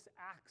atrocious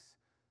acts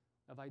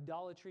of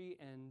idolatry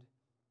and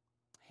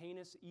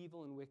heinous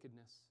evil and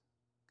wickedness.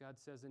 God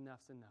says,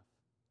 enough's enough.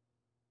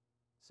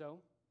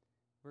 So,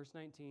 verse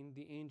 19,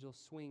 the angel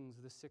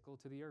swings the sickle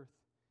to the earth,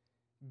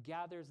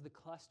 gathers the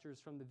clusters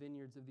from the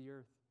vineyards of the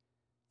earth,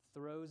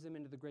 throws them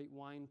into the great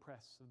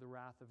winepress of the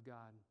wrath of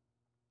God.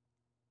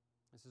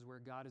 This is where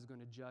God is going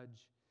to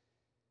judge.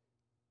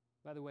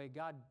 By the way,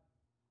 God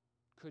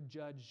could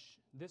judge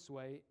this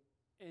way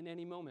in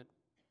any moment.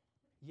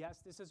 Yes,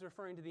 this is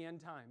referring to the end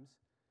times,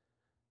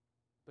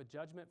 but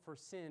judgment for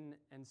sin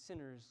and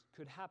sinners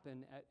could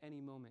happen at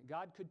any moment.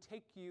 God could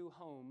take you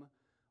home,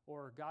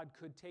 or God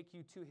could take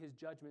you to his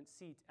judgment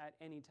seat at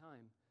any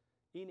time,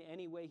 in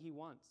any way he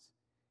wants.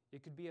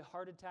 It could be a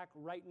heart attack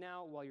right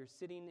now while you're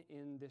sitting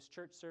in this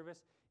church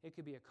service. It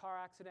could be a car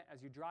accident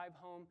as you drive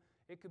home.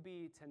 It could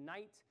be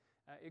tonight.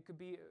 It could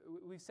be,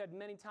 we've said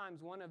many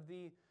times, one of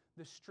the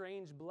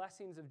strange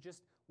blessings of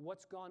just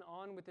what's gone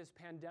on with this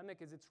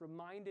pandemic is it's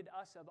reminded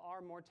us of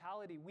our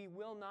mortality. We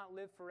will not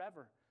live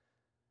forever.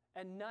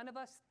 And none of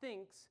us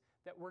thinks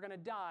that we're going to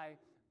die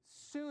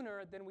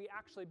sooner than we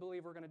actually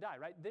believe we're going to die,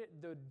 right?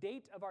 The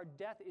date of our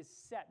death is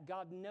set.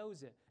 God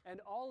knows it.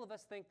 And all of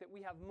us think that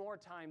we have more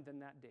time than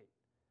that date.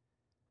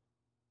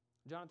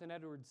 Jonathan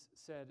Edwards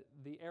said,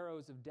 "The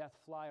arrows of death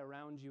fly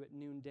around you at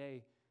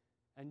noonday,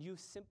 and you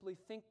simply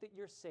think that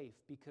you're safe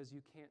because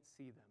you can't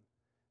see them."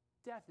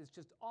 Death is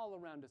just all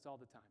around us all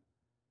the time.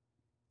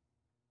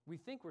 We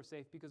think we're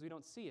safe because we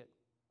don't see it.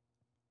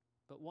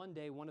 But one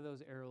day, one of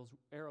those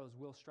arrows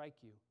will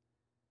strike you,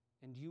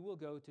 and you will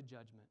go to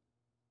judgment.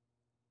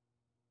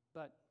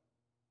 But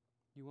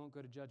you won't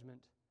go to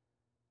judgment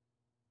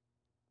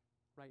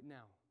right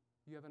now.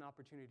 You have an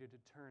opportunity to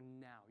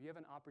turn now. You have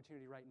an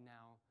opportunity right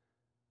now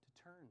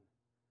to turn.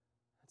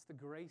 That's the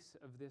grace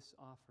of this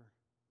offer.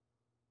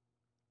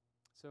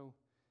 So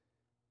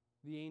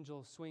the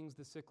angel swings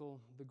the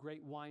sickle, the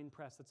great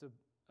winepress. That's a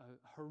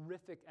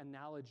horrific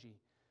analogy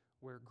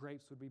where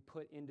grapes would be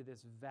put into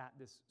this vat,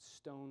 this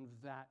stone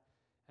vat,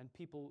 and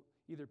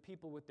either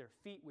people with their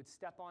feet would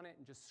step on it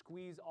and just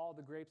squeeze all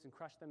the grapes and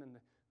crush them, and the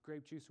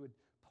grape juice would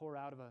pour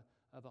out of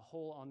a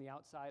hole on the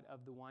outside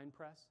of the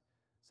winepress.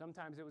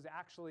 Sometimes it was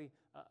actually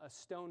a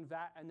stone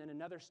vat and then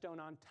another stone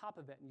on top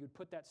of it, and you'd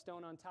put that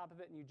stone on top of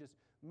it and you just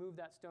move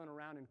that stone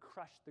around and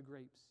crush the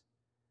grapes.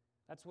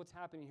 That's what's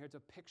happening here. It's a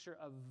picture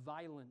of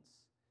violence.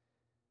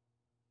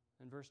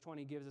 And verse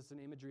 20 gives us an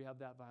imagery of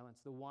that violence.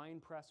 The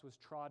winepress was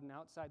trodden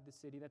outside the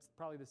city. That's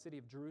probably the city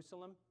of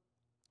Jerusalem,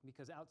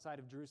 because outside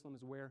of Jerusalem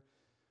is where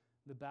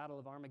the Battle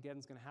of Armageddon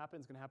is going to happen.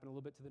 It's going to happen a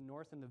little bit to the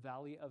north in the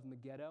valley of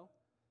Megiddo.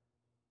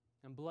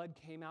 And blood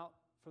came out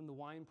from the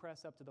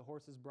winepress up to the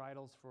horses'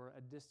 bridles for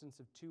a distance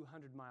of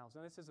 200 miles.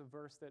 Now, this is a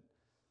verse that,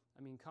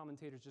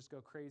 commentators just go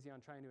crazy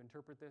on trying to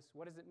interpret this.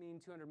 What does it mean,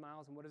 200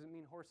 miles, and what does it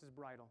mean, horse's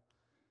bridle?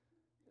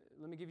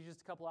 Let me give you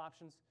just a couple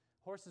options.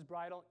 Horse's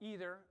bridle,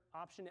 either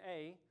option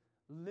A,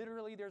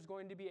 literally there's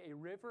going to be a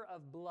river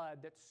of blood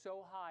that's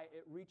so high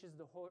it reaches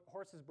the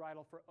horse's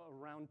bridle for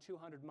around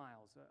 200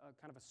 miles,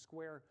 kind of a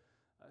square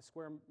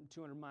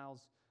 200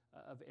 miles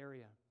of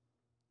area.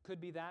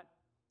 Could be that.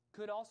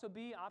 Could also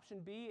be,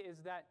 option B, is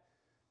that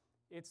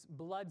it's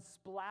blood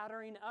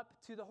splattering up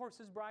to the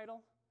horse's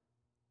bridle,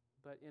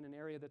 but in an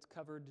area that's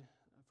covered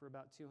for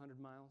about 200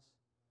 miles.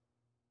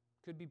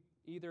 Could be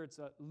either it's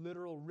a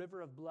literal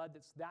river of blood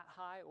that's that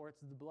high, or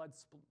it's the blood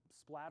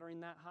splattering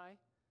that high.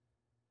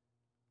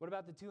 What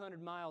about the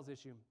 200 miles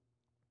issue?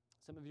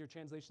 Some of your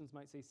translations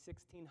might say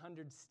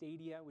 1,600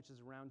 stadia, which is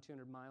around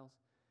 200 miles.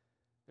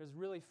 There's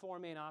really four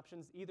main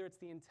options. Either it's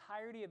the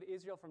entirety of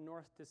Israel from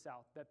north to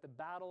south, that the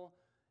battle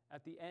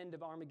at the end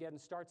of Armageddon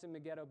starts in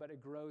Megiddo, but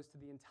it grows to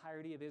the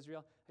entirety of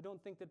Israel. I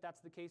don't think that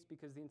that's the case,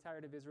 because the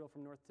entirety of Israel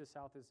from north to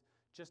south is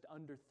just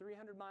under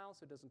 300 miles,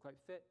 so it doesn't quite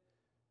fit.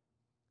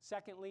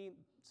 Secondly,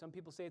 some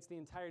people say it's the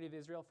entirety of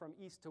Israel from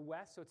east to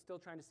west, so it's still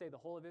trying to say the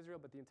whole of Israel,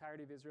 but the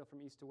entirety of Israel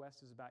from east to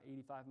west is about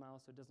 85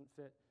 miles, so it doesn't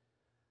fit.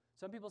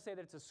 Some people say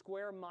that it's a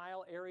square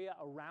mile area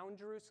around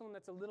Jerusalem.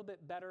 That's a little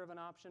bit better of an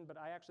option, but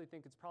I actually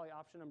think it's probably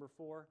option number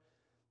 4,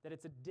 that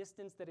it's a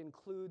distance that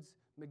includes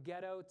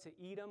Megiddo to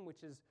Edom,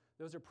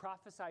 those are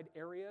prophesied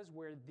areas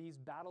where these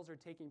battles are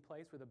taking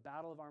place, where the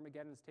Battle of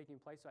Armageddon is taking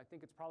place. So I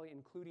think it's probably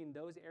including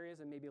those areas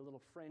and maybe a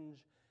little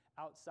fringe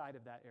outside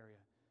of that area.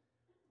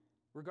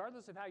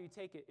 Regardless of how you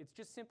take it, it's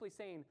just simply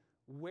saying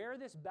where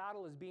this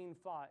battle is being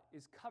fought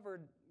it's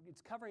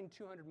covering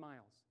 200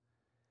 miles.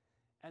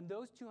 And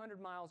those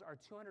 200 miles are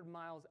 200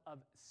 miles of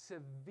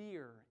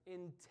severe,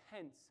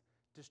 intense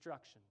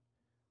destruction.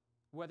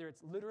 Whether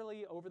it's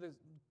literally over the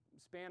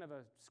span of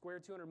a square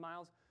 200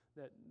 miles,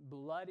 that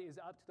blood is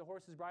up to the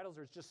horses' bridles,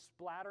 or it's just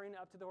splattering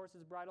up to the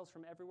horses' bridles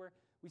from everywhere,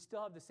 we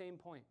still have the same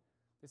point.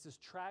 This is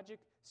tragic,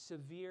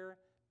 severe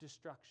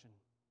destruction.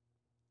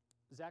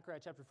 Zechariah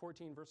chapter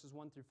 14, verses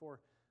 1 through 4,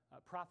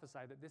 prophesy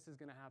that this is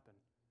going to happen.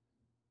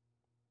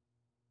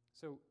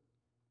 So,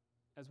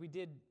 as we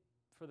did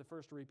for the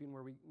first reaping,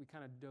 where we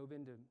kind of dove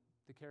into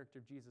the character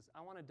of Jesus,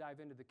 I want to dive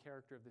into the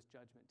character of this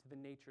judgment, to the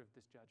nature of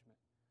this judgment.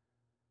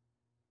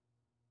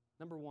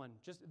 Number one,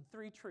 just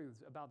 3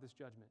 truths about this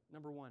judgment.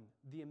 Number 1,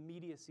 the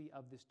immediacy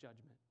of this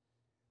judgment.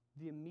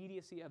 The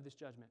immediacy of this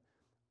judgment.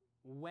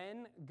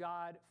 When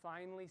God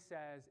finally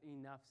says,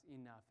 enough's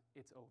enough,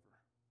 it's over.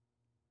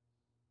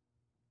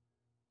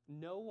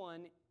 No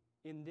one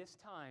in this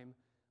time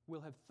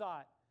will have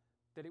thought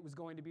that it was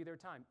going to be their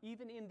time.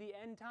 Even in the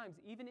end times,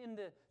 even in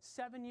the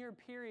 7-year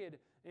period,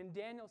 in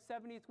Daniel's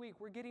 70th week,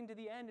 we're getting to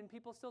the end, and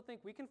people still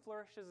think we can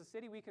flourish as a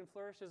city, we can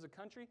flourish as a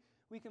country,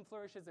 we can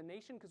flourish as a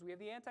nation because we have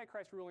the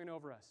Antichrist ruling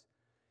over us.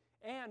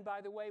 And,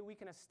 by the way, we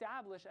can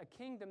establish a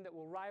kingdom that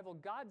will rival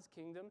God's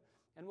kingdom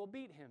and will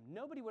beat him.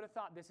 Nobody would have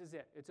thought this is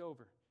it. It's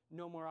over.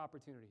 No more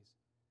opportunities.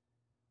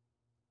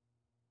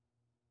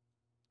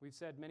 We've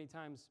said many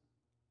times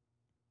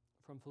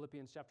from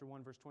Philippians chapter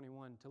 1, verse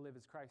 21, to live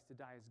is Christ, to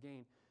die is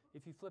gain.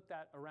 If you flip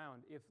that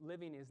around, if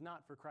living is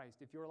not for Christ,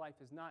 if your life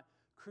is not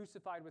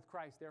crucified with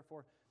Christ,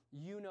 therefore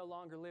you no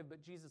longer live,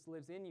 but Jesus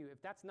lives in you,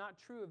 if that's not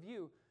true of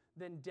you,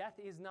 then death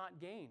is not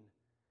gain.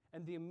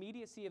 And the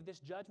immediacy of this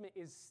judgment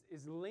is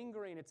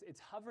lingering, it's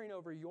hovering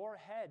over your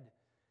head,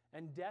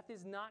 and death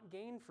is not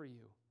gain for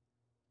you.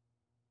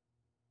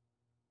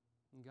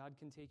 And God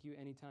can take you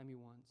anytime he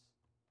wants.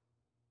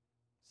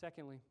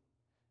 Secondly,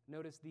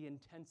 notice the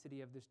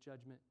intensity of this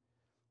judgment.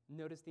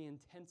 Notice the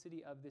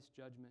intensity of this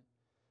judgment.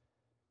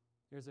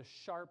 There's a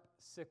sharp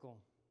sickle.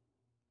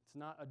 It's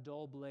not a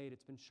dull blade.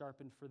 It's been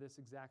sharpened for this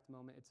exact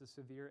moment. It's a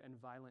severe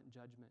and violent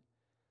judgment.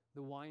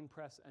 The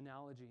winepress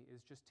analogy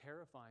is just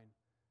terrifying.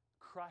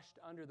 Crushed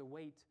under the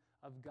weight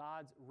of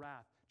God's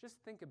wrath. Just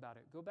think about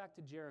it. Go back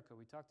to Jericho.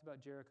 We talked about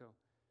Jericho.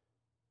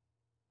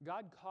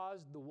 God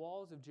caused the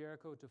walls of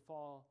Jericho to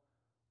fall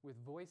with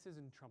voices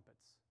and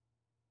trumpets.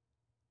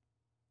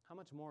 How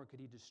much more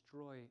could he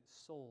destroy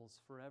souls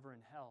forever in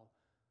hell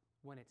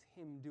when it's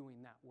him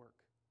doing that work?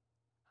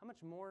 how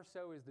much more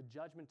so is the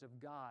judgment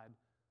of God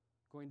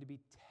going to be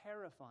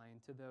terrifying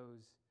to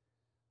those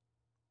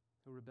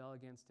who rebel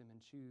against him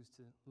and choose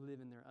to live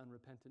in their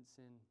unrepentant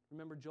sin?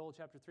 Remember Joel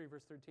chapter 3,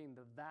 verse 13,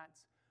 the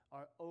vats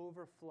are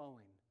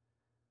overflowing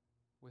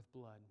with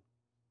blood.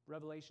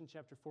 Revelation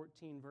chapter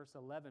 14, verse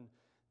 11,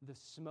 the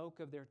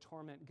smoke of their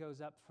torment goes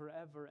up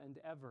forever and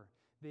ever.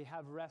 They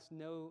have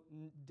no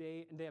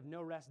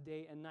rest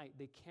day and night.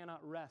 They cannot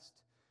rest.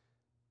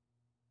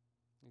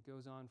 It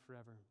goes on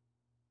forever.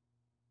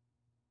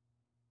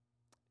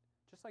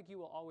 Just like you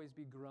will always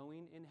be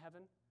growing in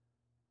heaven,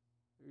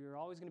 you're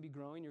always going to be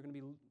growing. You're going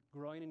to be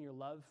growing in your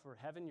love for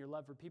heaven, your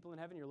love for people in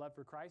heaven, your love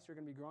for Christ. You're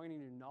going to be growing in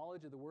your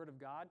knowledge of the Word of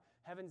God.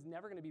 Heaven's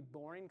never going to be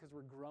boring because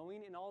we're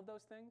growing in all of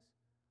those things.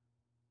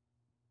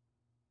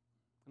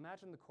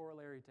 Imagine the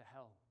corollary to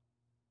hell.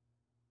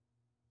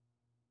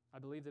 I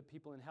believe that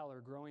people in hell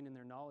are growing in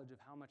their knowledge of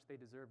how much they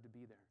deserve to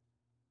be there.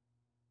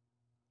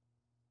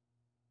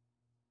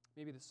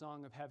 Maybe the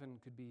song of heaven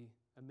could be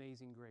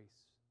Amazing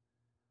Grace.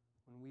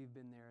 When we've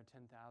been there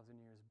 10,000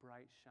 years,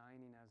 bright,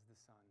 shining as the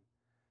sun.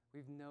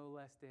 We've no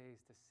less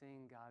days to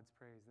sing God's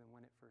praise than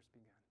when it first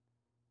began.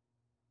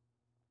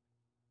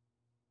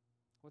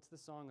 What's the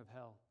song of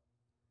hell?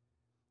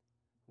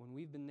 When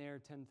we've been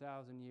there 10,000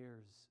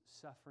 years,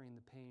 suffering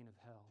the pain of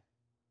hell,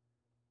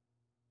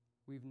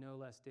 we've no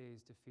less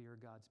days to fear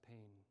God's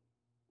pain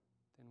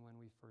than when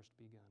we first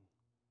begun.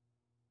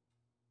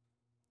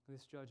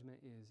 This judgment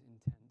is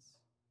intense.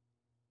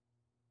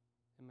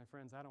 And my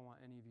friends, I don't want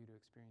any of you to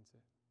experience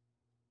it.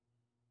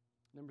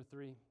 Number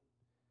 3,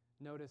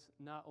 notice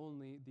not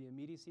only the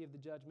immediacy of the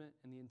judgment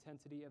and the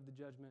intensity of the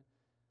judgment,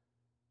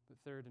 but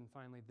third and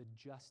finally, the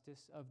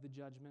justice of the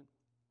judgment.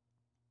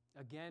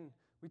 Again,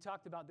 we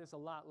talked about this a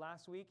lot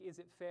last week. Is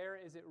it fair?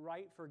 Is it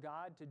right for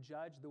God to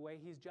judge the way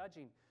he's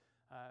judging?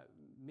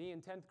 Me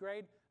in 10th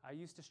grade, I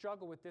used to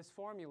struggle with this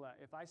formula.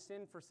 If I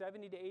sin for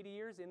 70 to 80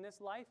 years in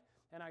this life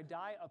and I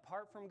die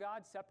apart from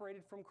God,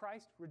 separated from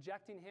Christ,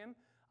 rejecting him,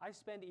 I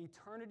spend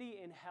eternity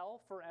in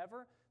hell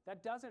forever.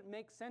 That doesn't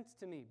make sense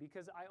to me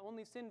because I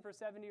only sinned for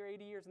 70 or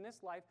 80 years in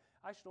this life.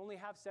 I should only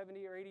have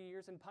 70 or 80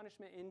 years in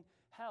punishment in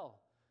hell.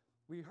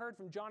 We heard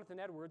from Jonathan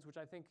Edwards, which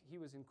I think he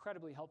was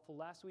incredibly helpful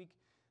last week,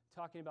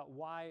 talking about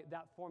why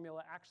that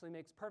formula actually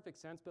makes perfect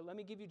sense. But let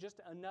me give you just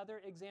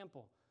another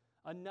example.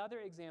 Another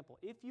example.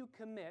 If you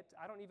commit,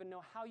 I don't even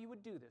know how you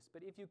would do this,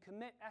 but if you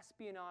commit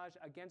espionage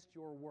against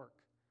your work,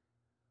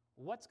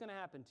 what's going to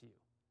happen to you?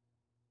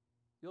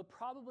 You'll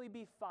probably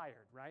be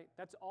fired, right?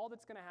 That's all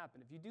that's going to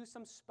happen. If you do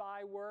some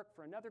spy work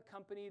for another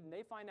company and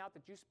they find out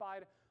that you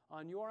spied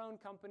on your own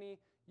company,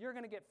 you're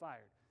going to get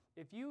fired.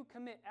 If you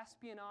commit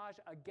espionage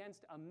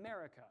against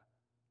America,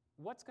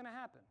 what's going to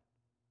happen?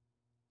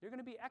 You're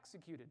going to be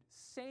executed.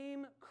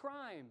 Same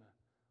crime.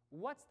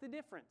 What's the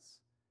difference?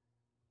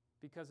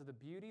 Because of the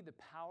beauty, the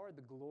power,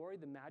 the glory,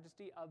 the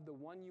majesty of the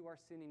one you are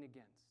sinning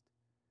against.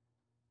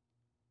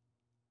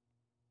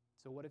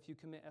 So what if you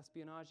commit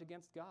espionage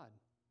against God?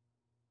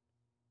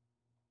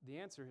 The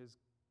answer is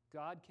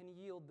God can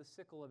yield the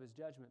sickle of his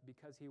judgment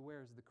because he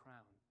wears the crown.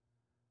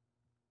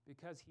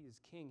 Because he is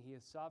king, he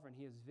is sovereign,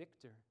 he is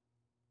victor.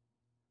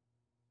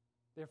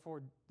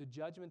 Therefore, the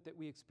judgment that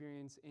we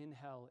experience in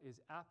hell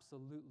is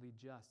absolutely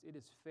just. It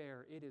is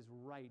fair. It is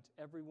right.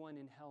 Everyone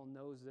in hell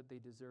knows that they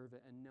deserve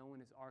it, and no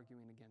one is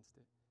arguing against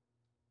it.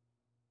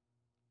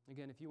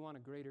 Again, if you want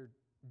a greater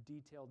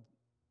detailed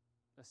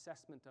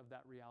assessment of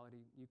that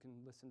reality, you can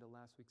listen to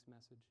last week's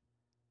message.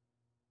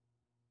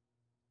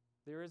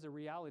 There is a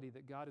reality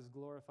that God is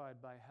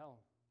glorified by hell.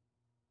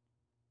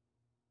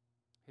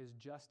 His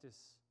justice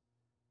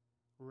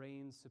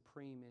reigns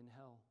supreme in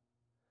hell.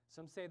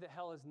 Some say that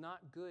hell is not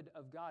good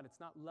of God. It's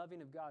not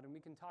loving of God. And we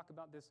can talk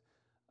about this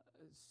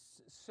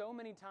so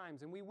many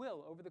times, and we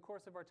will over the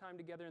course of our time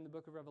together in the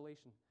book of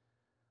Revelation.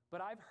 But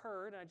I've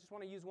heard, and I just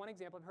want to use one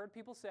example, I've heard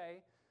people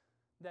say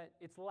that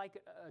it's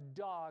like a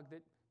dog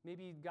that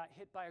maybe got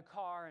hit by a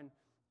car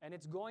and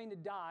it's going to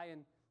die,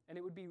 and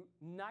it would be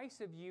nice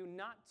of you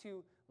not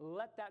to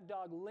let that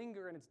dog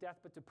linger in its death,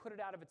 but to put it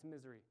out of its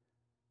misery.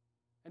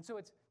 And so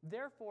it's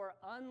therefore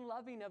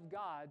unloving of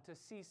God to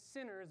see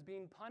sinners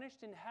being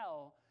punished in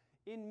hell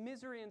in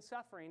misery and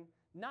suffering,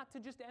 not to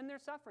just end their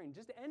suffering,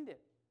 just end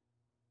it.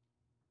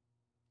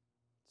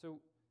 So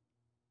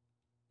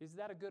is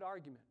that a good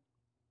argument?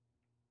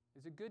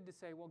 Is it good to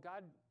say, well,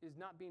 God is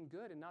not being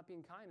good and not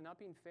being kind and not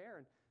being fair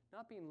and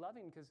not being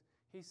loving because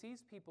he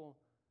sees people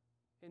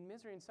in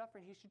misery and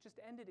suffering? He should just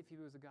end it if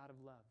he was a God of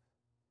love.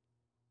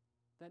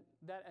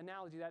 That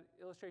analogy, that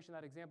illustration,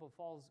 that example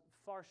falls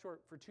far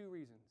short for two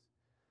reasons.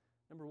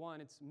 Number one,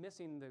 it's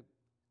missing the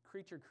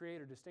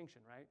creature-creator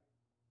distinction, right?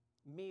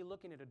 Me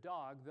looking at a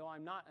dog, though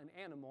I'm not an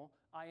animal,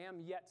 I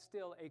am yet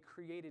still a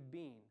created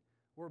being.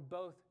 We're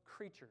both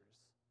creatures.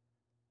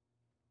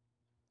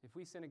 If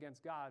we sin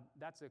against God,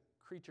 that's a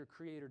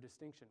creature-creator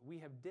distinction. We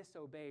have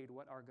disobeyed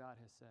what our God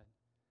has said.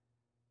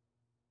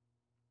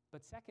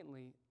 But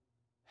secondly,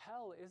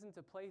 hell isn't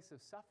a place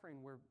of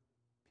suffering where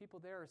people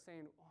there are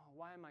saying, oh,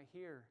 why am I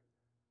here?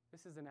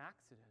 This is an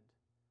accident.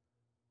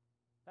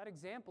 That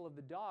example of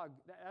the dog,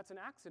 that's an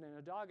accident.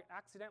 A dog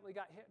accidentally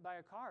got hit by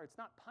a car. It's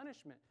not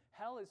punishment.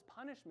 Hell is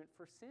punishment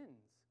for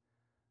sins.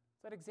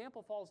 That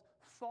example falls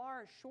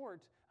far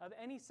short of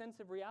any sense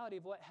of reality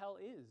of what hell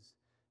is.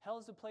 Hell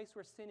is a place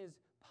where sin is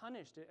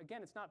punished.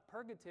 Again, it's not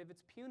purgative,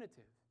 it's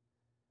punitive.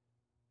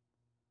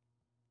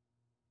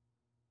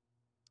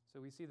 So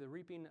we see the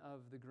reaping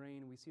of the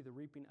grain, we see the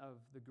reaping of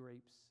the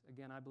grapes.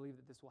 Again, I believe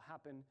that this will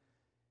happen.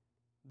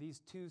 These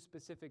two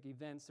specific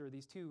events, or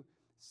these two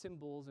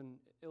symbols and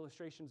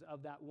illustrations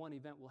of that one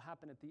event, will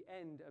happen at the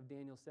end of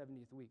Daniel's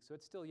 70th week. So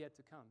it's still yet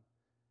to come.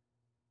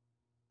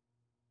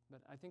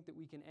 But I think that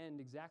we can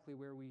end exactly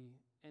where we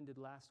ended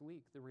last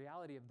week. The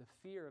reality of the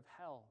fear of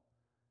hell.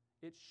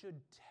 It should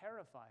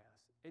terrify us.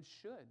 It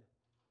should.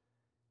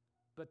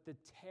 But the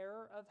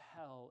terror of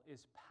hell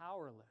is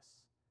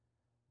powerless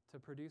to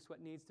produce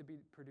what needs to be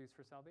produced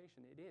for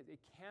salvation. It is. It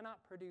cannot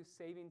produce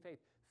saving faith.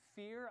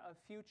 Fear of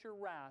future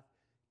wrath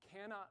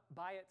cannot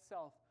by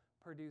itself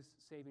produce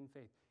saving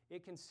faith.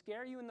 It can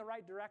scare you in the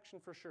right direction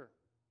for sure,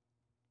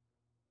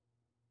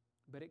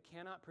 but it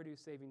cannot produce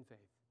saving faith.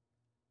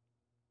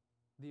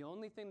 The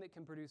only thing that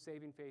can produce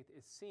saving faith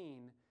is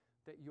seeing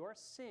that your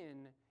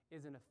sin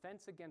is an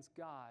offense against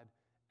God,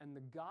 and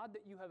the God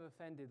that you have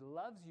offended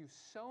loves you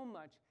so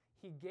much,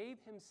 He gave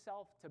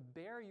Himself to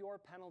bear your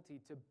penalty,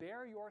 to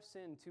bear your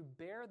sin, to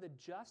bear the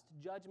just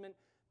judgment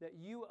that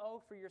you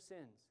owe for your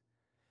sins.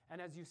 And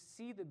as you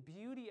see the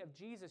beauty of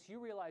Jesus, you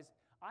realize,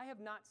 I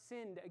have not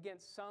sinned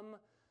against some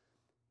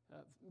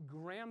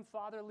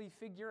grandfatherly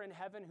figure in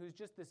heaven who's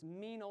just this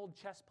mean old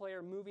chess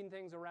player moving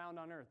things around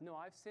on earth. No,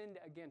 I've sinned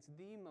against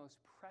the most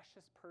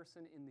precious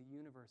person in the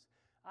universe.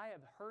 I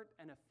have hurt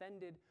and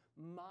offended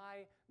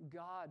my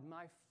God,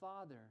 my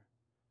Father.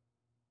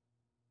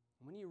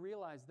 When you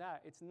realize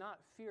that, it's not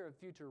fear of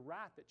future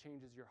wrath that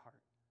changes your heart.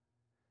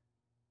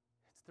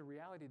 It's the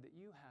reality that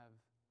you have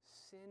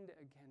sinned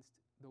against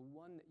the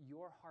one that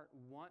your heart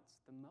wants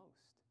the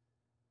most.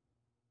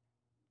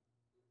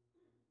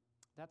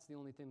 That's the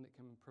only thing that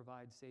can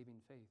provide saving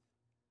faith,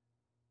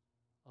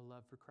 a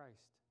love for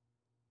Christ.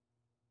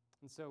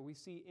 And so we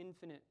see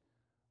infinite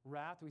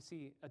wrath. We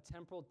see a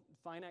temporal,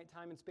 finite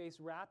time and space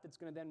wrath that's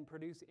going to then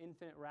produce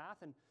infinite wrath.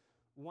 And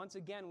once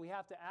again, we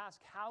have to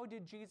ask, how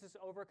did Jesus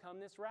overcome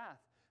this wrath?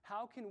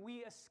 How can we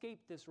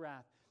escape this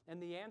wrath?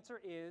 And the answer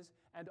is,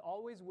 and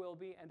always will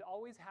be, and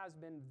always has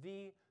been,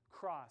 the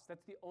cross.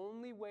 That's the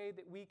only way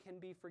that we can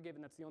be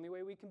forgiven. That's the only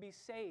way we can be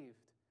saved.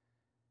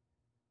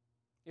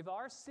 If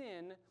our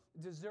sin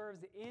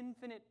deserves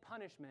infinite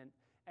punishment,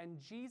 and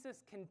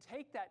Jesus can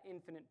take that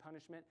infinite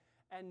punishment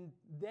and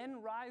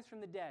then rise from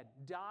the dead,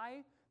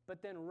 die,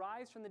 but then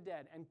rise from the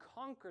dead and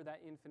conquer that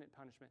infinite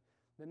punishment,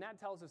 then that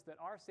tells us that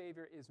our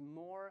Savior is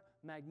more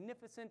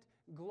magnificent,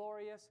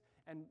 glorious,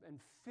 and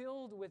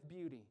filled with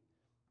beauty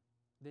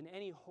than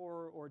any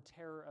horror or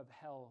terror of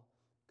hell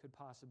could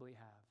possibly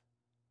have.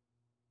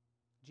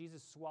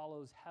 Jesus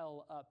swallows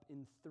hell up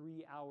in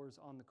 3 hours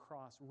on the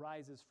cross,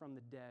 rises from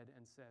the dead,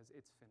 and says,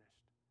 it's finished.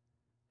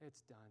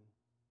 It's done.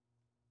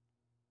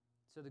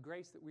 So the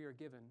grace that we are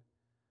given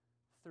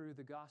through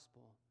the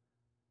gospel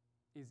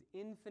is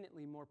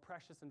infinitely more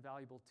precious and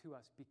valuable to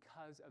us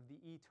because of the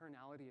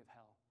eternality of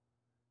hell,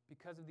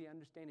 because of the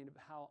understanding of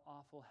how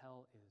awful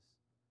hell is.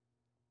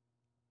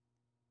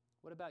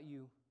 What about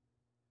you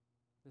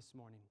this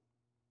morning?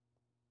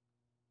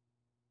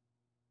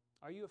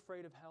 Are you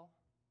afraid of hell?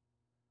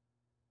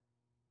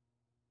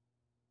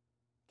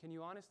 Can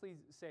you honestly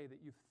say that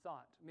you've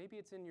thought, maybe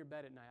it's in your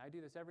bed at night. I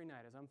do this every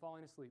night as I'm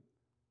falling asleep.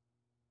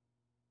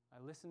 I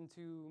listen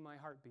to my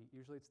heartbeat.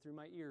 Usually it's through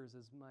my ears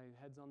as my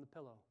head's on the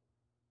pillow.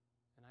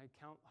 And I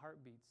count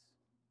heartbeats.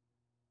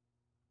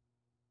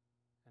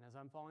 And as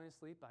I'm falling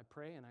asleep, I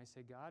pray and I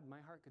say, God,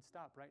 my heart could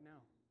stop right now.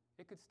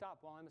 It could stop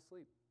while I'm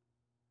asleep.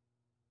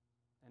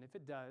 And if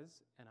it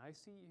does, and I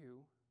see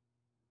you,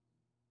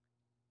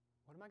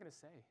 what am I going to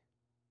say?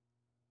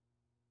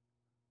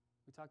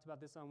 We talked about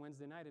this on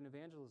Wednesday night in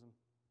evangelism.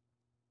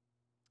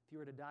 If you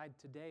were to die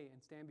today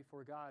and stand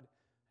before God,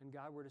 and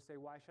God were to say,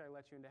 why should I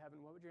let you into heaven?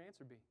 What would your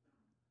answer be?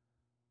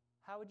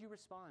 How would you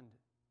respond?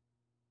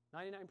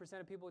 99%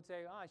 of people would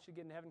say, I should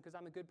get into heaven because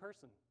I'm a good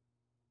person.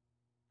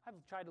 I've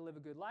tried to live a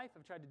good life.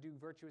 I've tried to do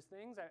virtuous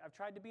things. I've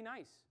tried to be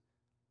nice.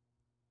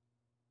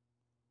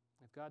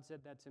 If God said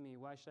that to me,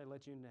 why should I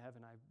let you into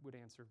heaven? I would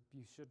answer,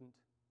 you shouldn't.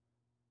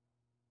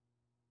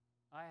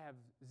 I have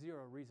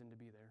zero reason to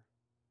be there.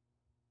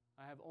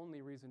 I have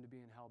only reason to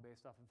be in hell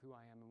based off of who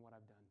I am and what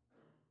I've done.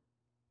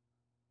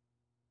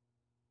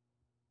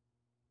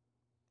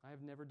 I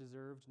have never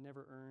deserved,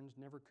 never earned,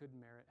 never could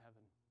merit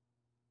heaven.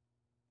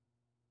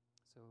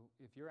 So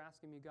if you're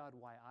asking me, God,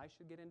 why I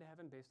should get into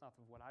heaven based off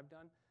of what I've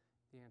done,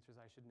 the answer is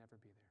I should never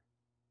be there.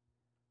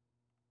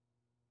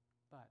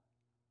 But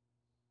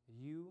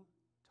you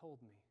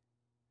told me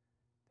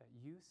that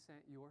you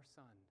sent your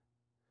Son,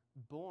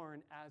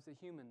 born as a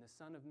human, the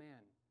Son of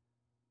Man,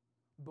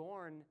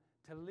 born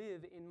to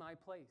live in my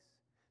place,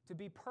 to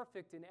be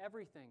perfect in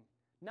everything,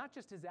 not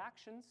just his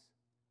actions.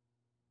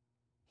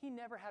 He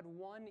never had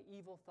one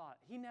evil thought.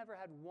 He never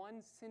had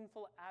one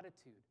sinful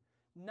attitude.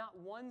 Not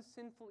one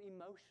sinful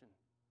emotion.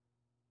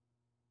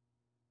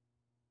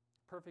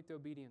 Perfect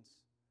obedience.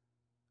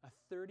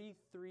 A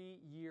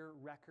 33-year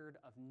record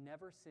of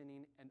never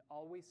sinning and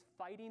always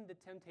fighting the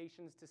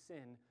temptations to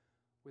sin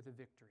with a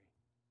victory.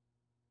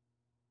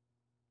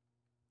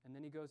 And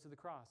then he goes to the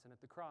cross, and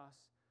at the cross,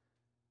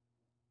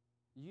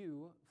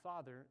 you,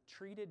 Father,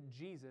 treated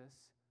Jesus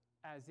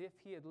as if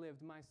he had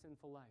lived my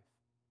sinful life.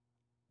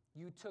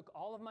 You took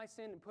all of my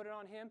sin and put it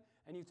on him,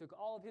 and you took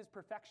all of his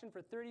perfection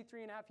for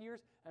 33 and a half years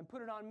and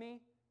put it on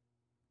me.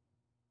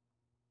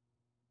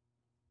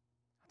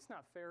 That's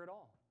not fair at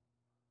all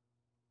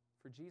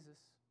for Jesus.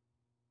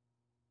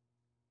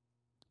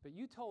 But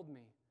you told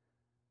me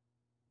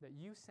that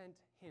you sent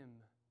him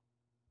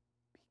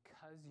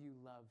because you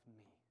love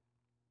me.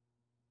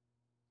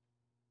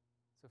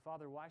 So,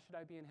 Father, why should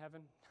I be in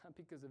heaven? Not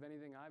because of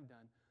anything I've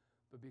done,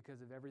 but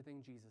because of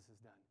everything Jesus has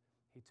done.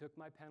 He took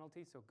my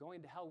penalty, so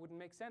going to hell wouldn't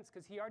make sense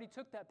because he already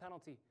took that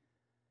penalty.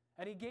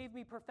 And he gave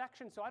me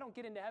perfection, so I don't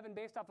get into heaven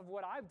based off of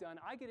what I've done.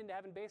 I get into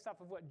heaven based off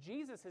of what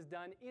Jesus has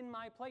done in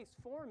my place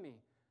for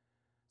me.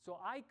 So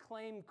I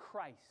claim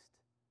Christ.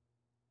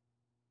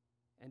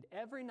 And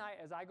every night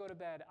as I go to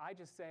bed, I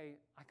just say,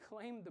 I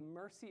claim the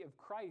mercy of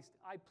Christ.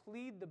 I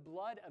plead the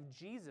blood of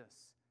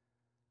Jesus.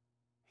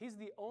 He's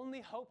the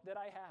only hope that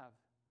I have.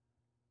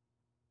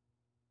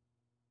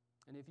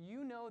 And if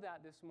you know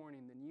that this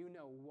morning, then you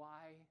know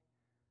why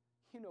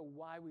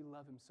we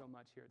love him so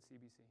much here at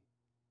CBC.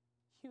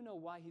 You know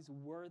why he's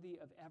worthy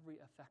of every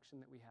affection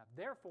that we have.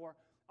 Therefore,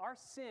 our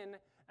sin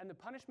and the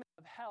punishment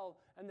of hell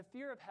and the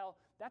fear of hell,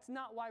 that's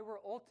not why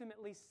we're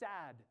ultimately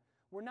sad.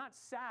 We're not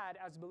sad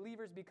as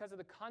believers because of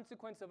the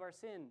consequence of our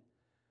sin.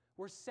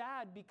 We're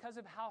sad because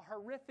of how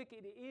horrific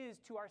it is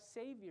to our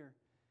Savior.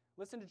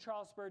 Listen to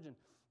Charles Spurgeon.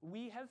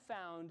 We have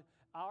found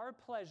our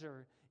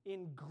pleasure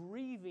in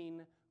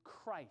grieving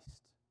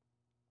Christ.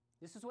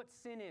 This is what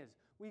sin is.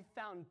 We've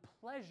found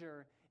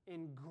pleasure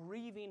in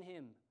grieving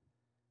him.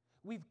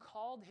 We've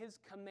called his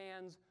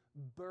commands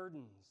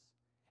burdens,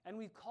 and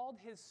we've called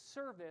his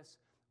service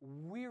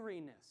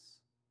weariness.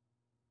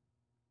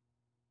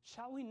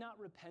 Shall we not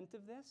repent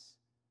of this?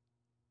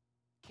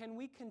 Can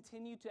we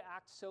continue to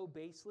act so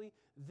basely?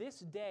 This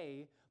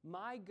day,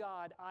 my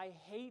God, I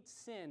hate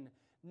sin,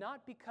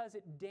 not because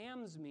it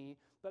damns me,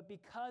 but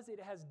because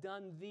it has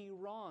done thee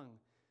wrong.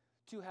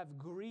 To have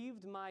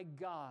grieved my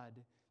God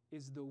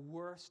is the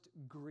worst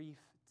grief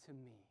to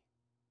me.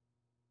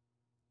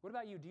 What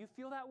about you? Do you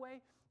feel that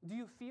way? Do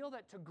you feel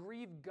that to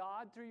grieve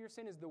God through your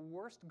sin is the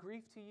worst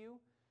grief to you?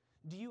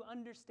 Do you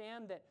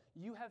understand that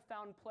you have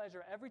found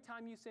pleasure? Every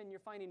time you sin, you're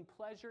finding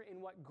pleasure in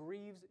what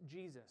grieves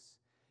Jesus.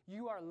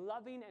 You are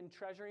loving and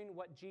treasuring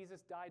what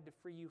Jesus died to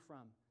free you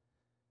from.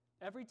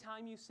 Every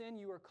time you sin,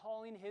 you are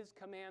calling his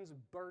commands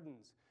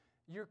burdens.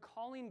 You're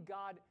calling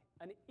God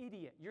an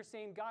idiot. You're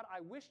saying, God,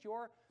 I wish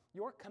your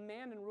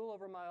command and rule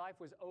over my life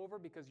was over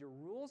because your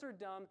rules are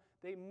dumb,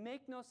 they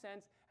make no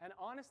sense, and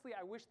honestly,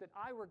 I wish that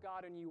I were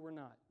God and you were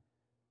not.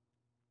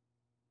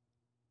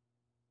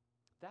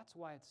 That's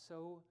why it's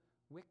so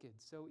wicked,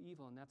 so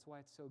evil, and that's why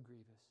it's so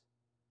grievous.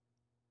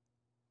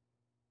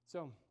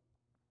 So,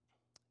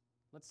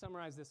 let's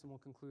summarize this and we'll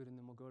conclude, and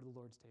then we'll go to the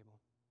Lord's table.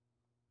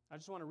 I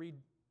just want to read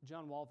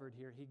John Walvoord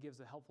here. He gives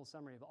a helpful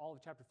summary of all of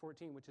chapter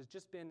 14, which has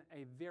just been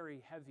a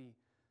very heavy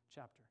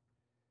chapter.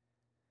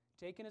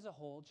 Taken as a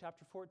whole,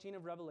 chapter 14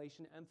 of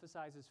Revelation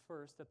emphasizes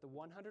first that the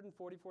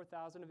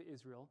 144,000 of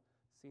Israel,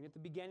 seen at the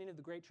beginning of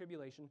the Great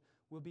Tribulation,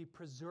 will be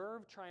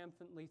preserved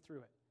triumphantly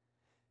through it.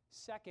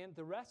 Second,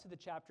 the rest of the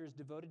chapter is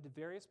devoted to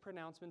various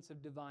pronouncements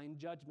of divine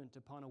judgment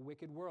upon a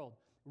wicked world,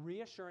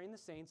 reassuring the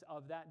saints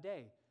of that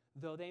day.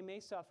 Though they may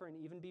suffer and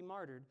even be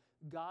martyred,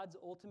 God's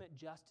ultimate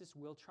justice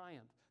will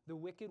triumph. The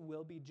wicked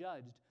will be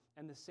judged,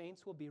 and the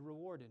saints will be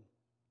rewarded.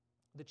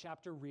 The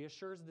chapter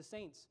reassures the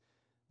saints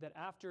that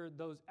after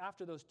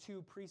those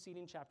two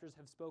preceding chapters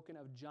have spoken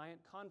of giant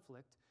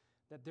conflict,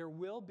 that there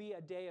will be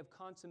a day of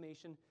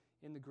consummation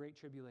in the Great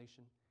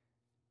Tribulation.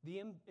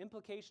 The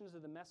implications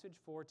of the message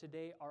for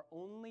today are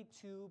only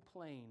too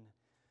plain.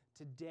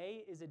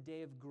 Today is a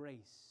day of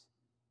grace.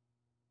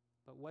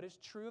 But what is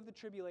true of the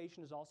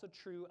tribulation is also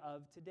true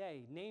of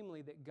today,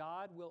 namely that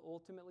God will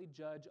ultimately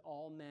judge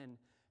all men.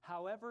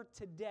 However,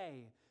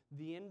 today,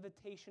 the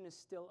invitation is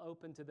still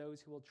open to those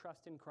who will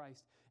trust in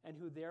Christ and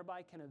who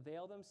thereby can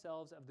avail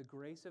themselves of the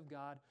grace of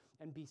God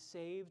and be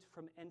saved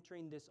from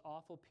entering this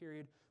awful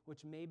period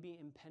which may be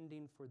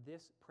impending for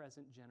this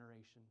present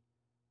generation.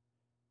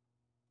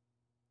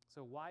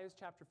 So why is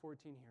chapter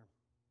 14 here?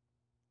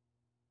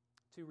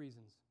 2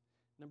 reasons.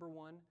 Number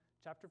 1,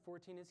 chapter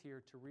 14 is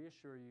here to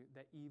reassure you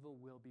that evil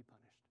will be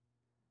punished.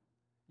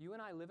 You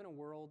and I live in a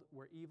world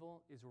where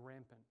evil is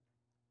rampant.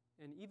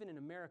 And even in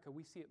America,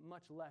 we see it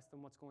much less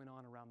than what's going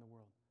on around the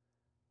world.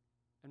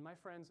 And my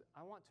friends,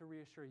 I want to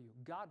reassure you.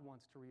 God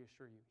wants to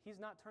reassure you. He's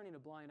not turning a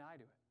blind eye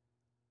to it.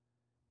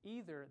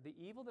 Either the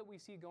evil that we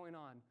see going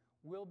on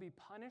will be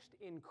punished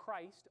in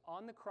Christ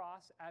on the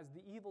cross as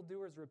the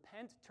evildoers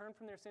repent, turn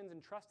from their sins,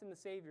 and trust in the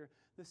Savior,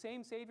 the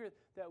same Savior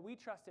that we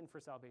trust in for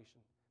salvation,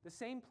 the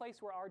same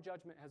place where our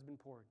judgment has been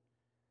poured.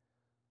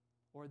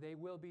 or they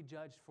will be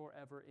judged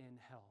forever in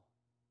hell.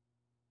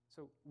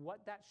 So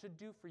what that should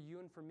do for you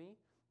and for me,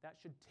 that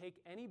should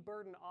take any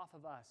burden off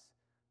of us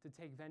to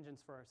take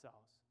vengeance for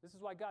ourselves. This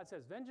is why God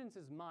says, vengeance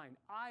is mine,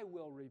 I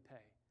will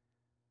repay.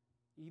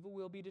 Evil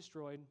will be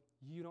destroyed.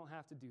 You don't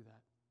have to do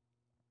that.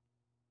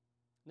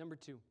 Number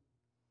 2,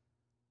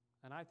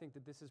 and I think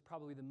that this is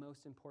probably the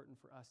most important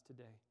for us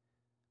today.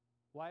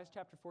 Why is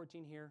chapter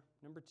 14 here?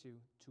 Number 2,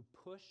 to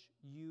push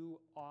you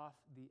off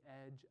the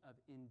edge of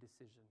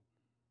indecision.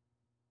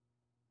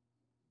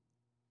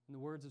 In the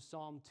words of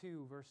Psalm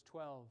 2, verse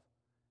 12,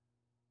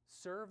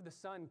 serve the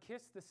Son,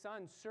 kiss the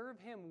Son, serve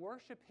Him,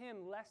 worship Him,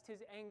 lest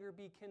His anger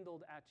be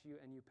kindled at you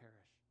and you perish.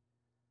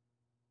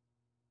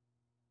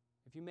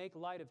 If you make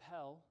light of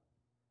hell,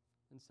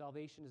 then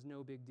salvation is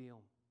no big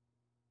deal.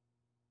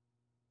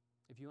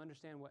 If you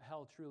understand what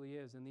hell truly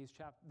is, and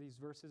these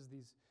verses,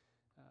 these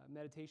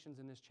meditations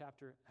in this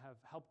chapter have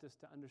helped us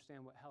to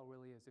understand what hell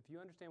really is. If you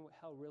understand what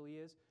hell really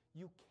is,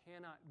 you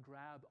cannot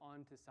grab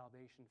onto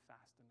salvation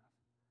fast enough.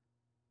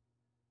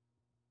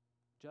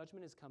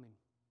 Judgment is coming.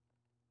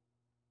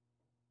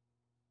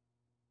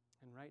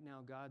 And right now,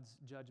 God's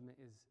judgment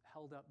is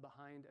held up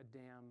behind a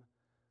dam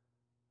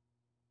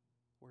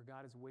where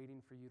God is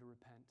waiting for you to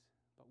repent.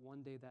 But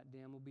one day that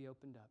dam will be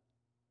opened up.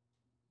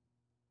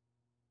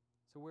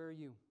 So where are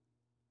you?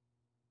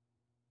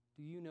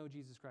 Do you know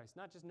Jesus Christ?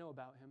 Not just know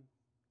about Him.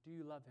 Do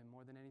you love Him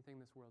more than anything in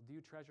this world? Do you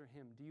treasure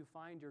Him? Do you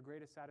find your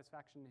greatest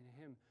satisfaction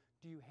in Him?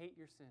 Do you hate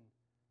your sin?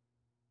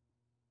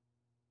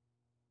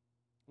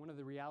 One of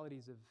the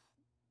realities of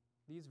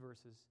these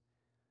verses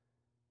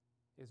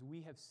is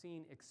we have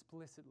seen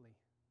explicitly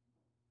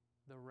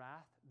the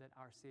wrath that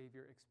our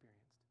Savior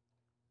experienced,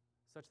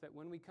 such that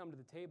when we come to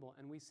the table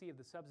and we see of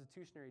the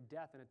substitutionary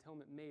death and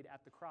atonement made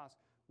at the cross,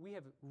 we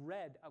have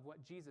read of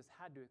what Jesus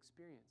had to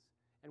experience.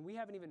 And we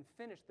haven't even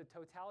finished the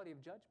totality of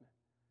judgment.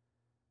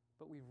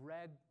 But we've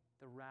read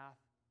the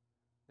wrath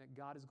that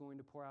God is going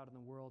to pour out in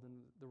the world and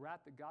the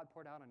wrath that God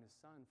poured out on His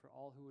Son for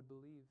all who would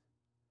believe.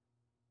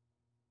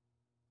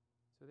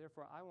 So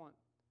therefore, I want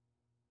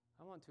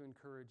to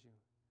encourage you.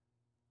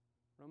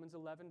 Romans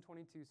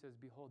 11:22 says,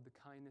 behold the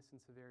kindness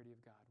and severity of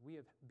God. We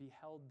have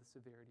beheld the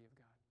severity of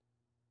God.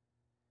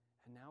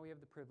 And now we have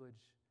the privilege,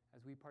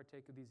 as we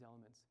partake of these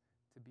elements,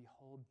 to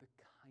behold the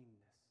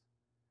kindness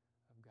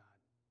of God.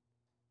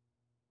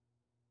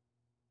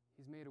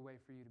 He's made a way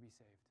for you to be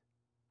saved.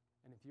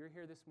 And if you're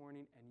here this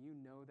morning and you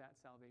know that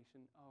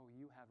salvation, oh,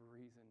 you have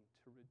reason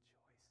to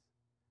rejoice.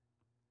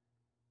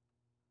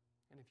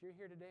 And if you're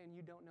here today and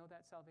you don't know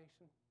that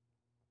salvation,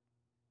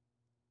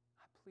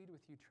 I plead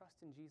with you,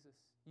 trust in Jesus.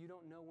 You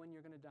don't know when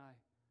you're going to die.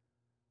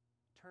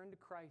 Turn to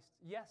Christ.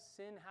 Yes,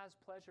 sin has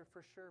pleasure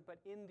for sure,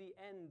 but in the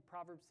end,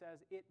 Proverbs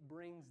says, it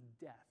brings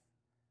death.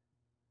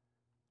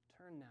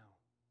 Turn now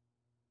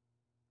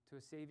to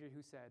a Savior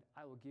who said,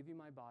 I will give you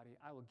my body,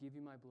 I will give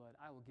you my blood,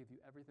 I will give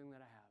you everything that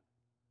I have,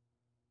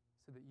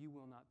 so that you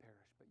will not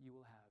perish, but you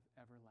will have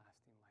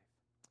everlasting life.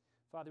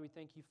 Father, we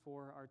thank you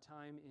for our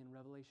time in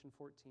Revelation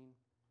 14.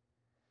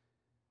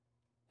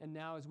 And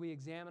now as we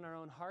examine our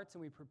own hearts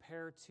and we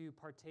prepare to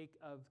partake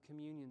of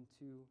communion,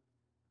 to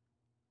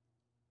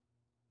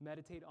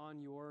meditate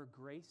on your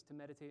grace, to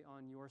meditate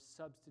on your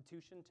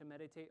substitution, to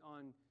meditate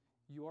on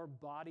your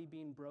body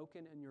being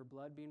broken and your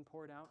blood being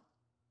poured out,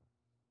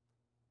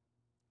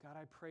 God,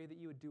 I pray that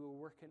you would do a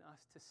work in us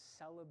to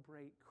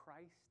celebrate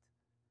Christ,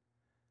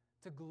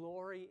 to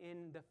glory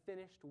in the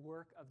finished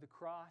work of the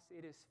cross.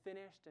 It is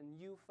finished, and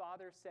you,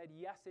 Father, said,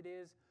 yes, it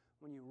is,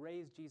 when you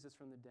raised Jesus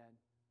from the dead.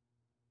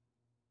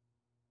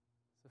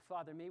 So,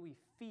 Father, may we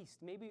feast,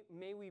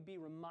 may we be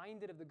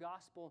reminded of the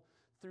gospel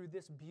through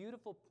this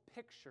beautiful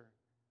picture,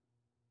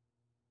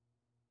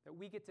 that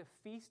we get to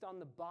feast on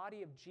the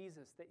body of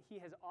Jesus, that He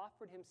has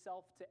offered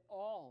Himself to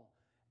all,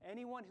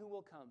 anyone who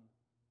will come,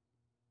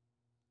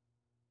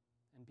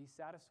 and be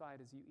satisfied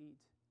as you eat.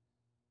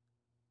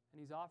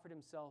 And He's offered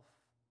Himself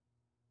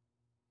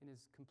in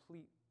His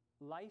complete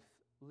life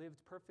lived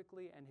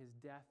perfectly and His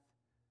death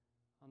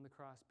on the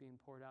cross being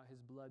poured out,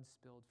 His blood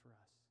spilled for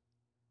us.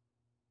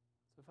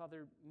 So,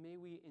 Father, may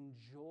we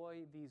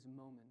enjoy these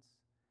moments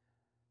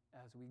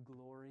as we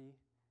glory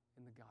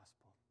in the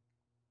gospel.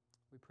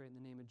 We pray in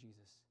the name of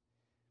Jesus.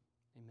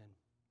 Amen.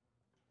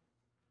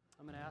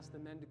 I'm going to ask the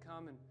men to come and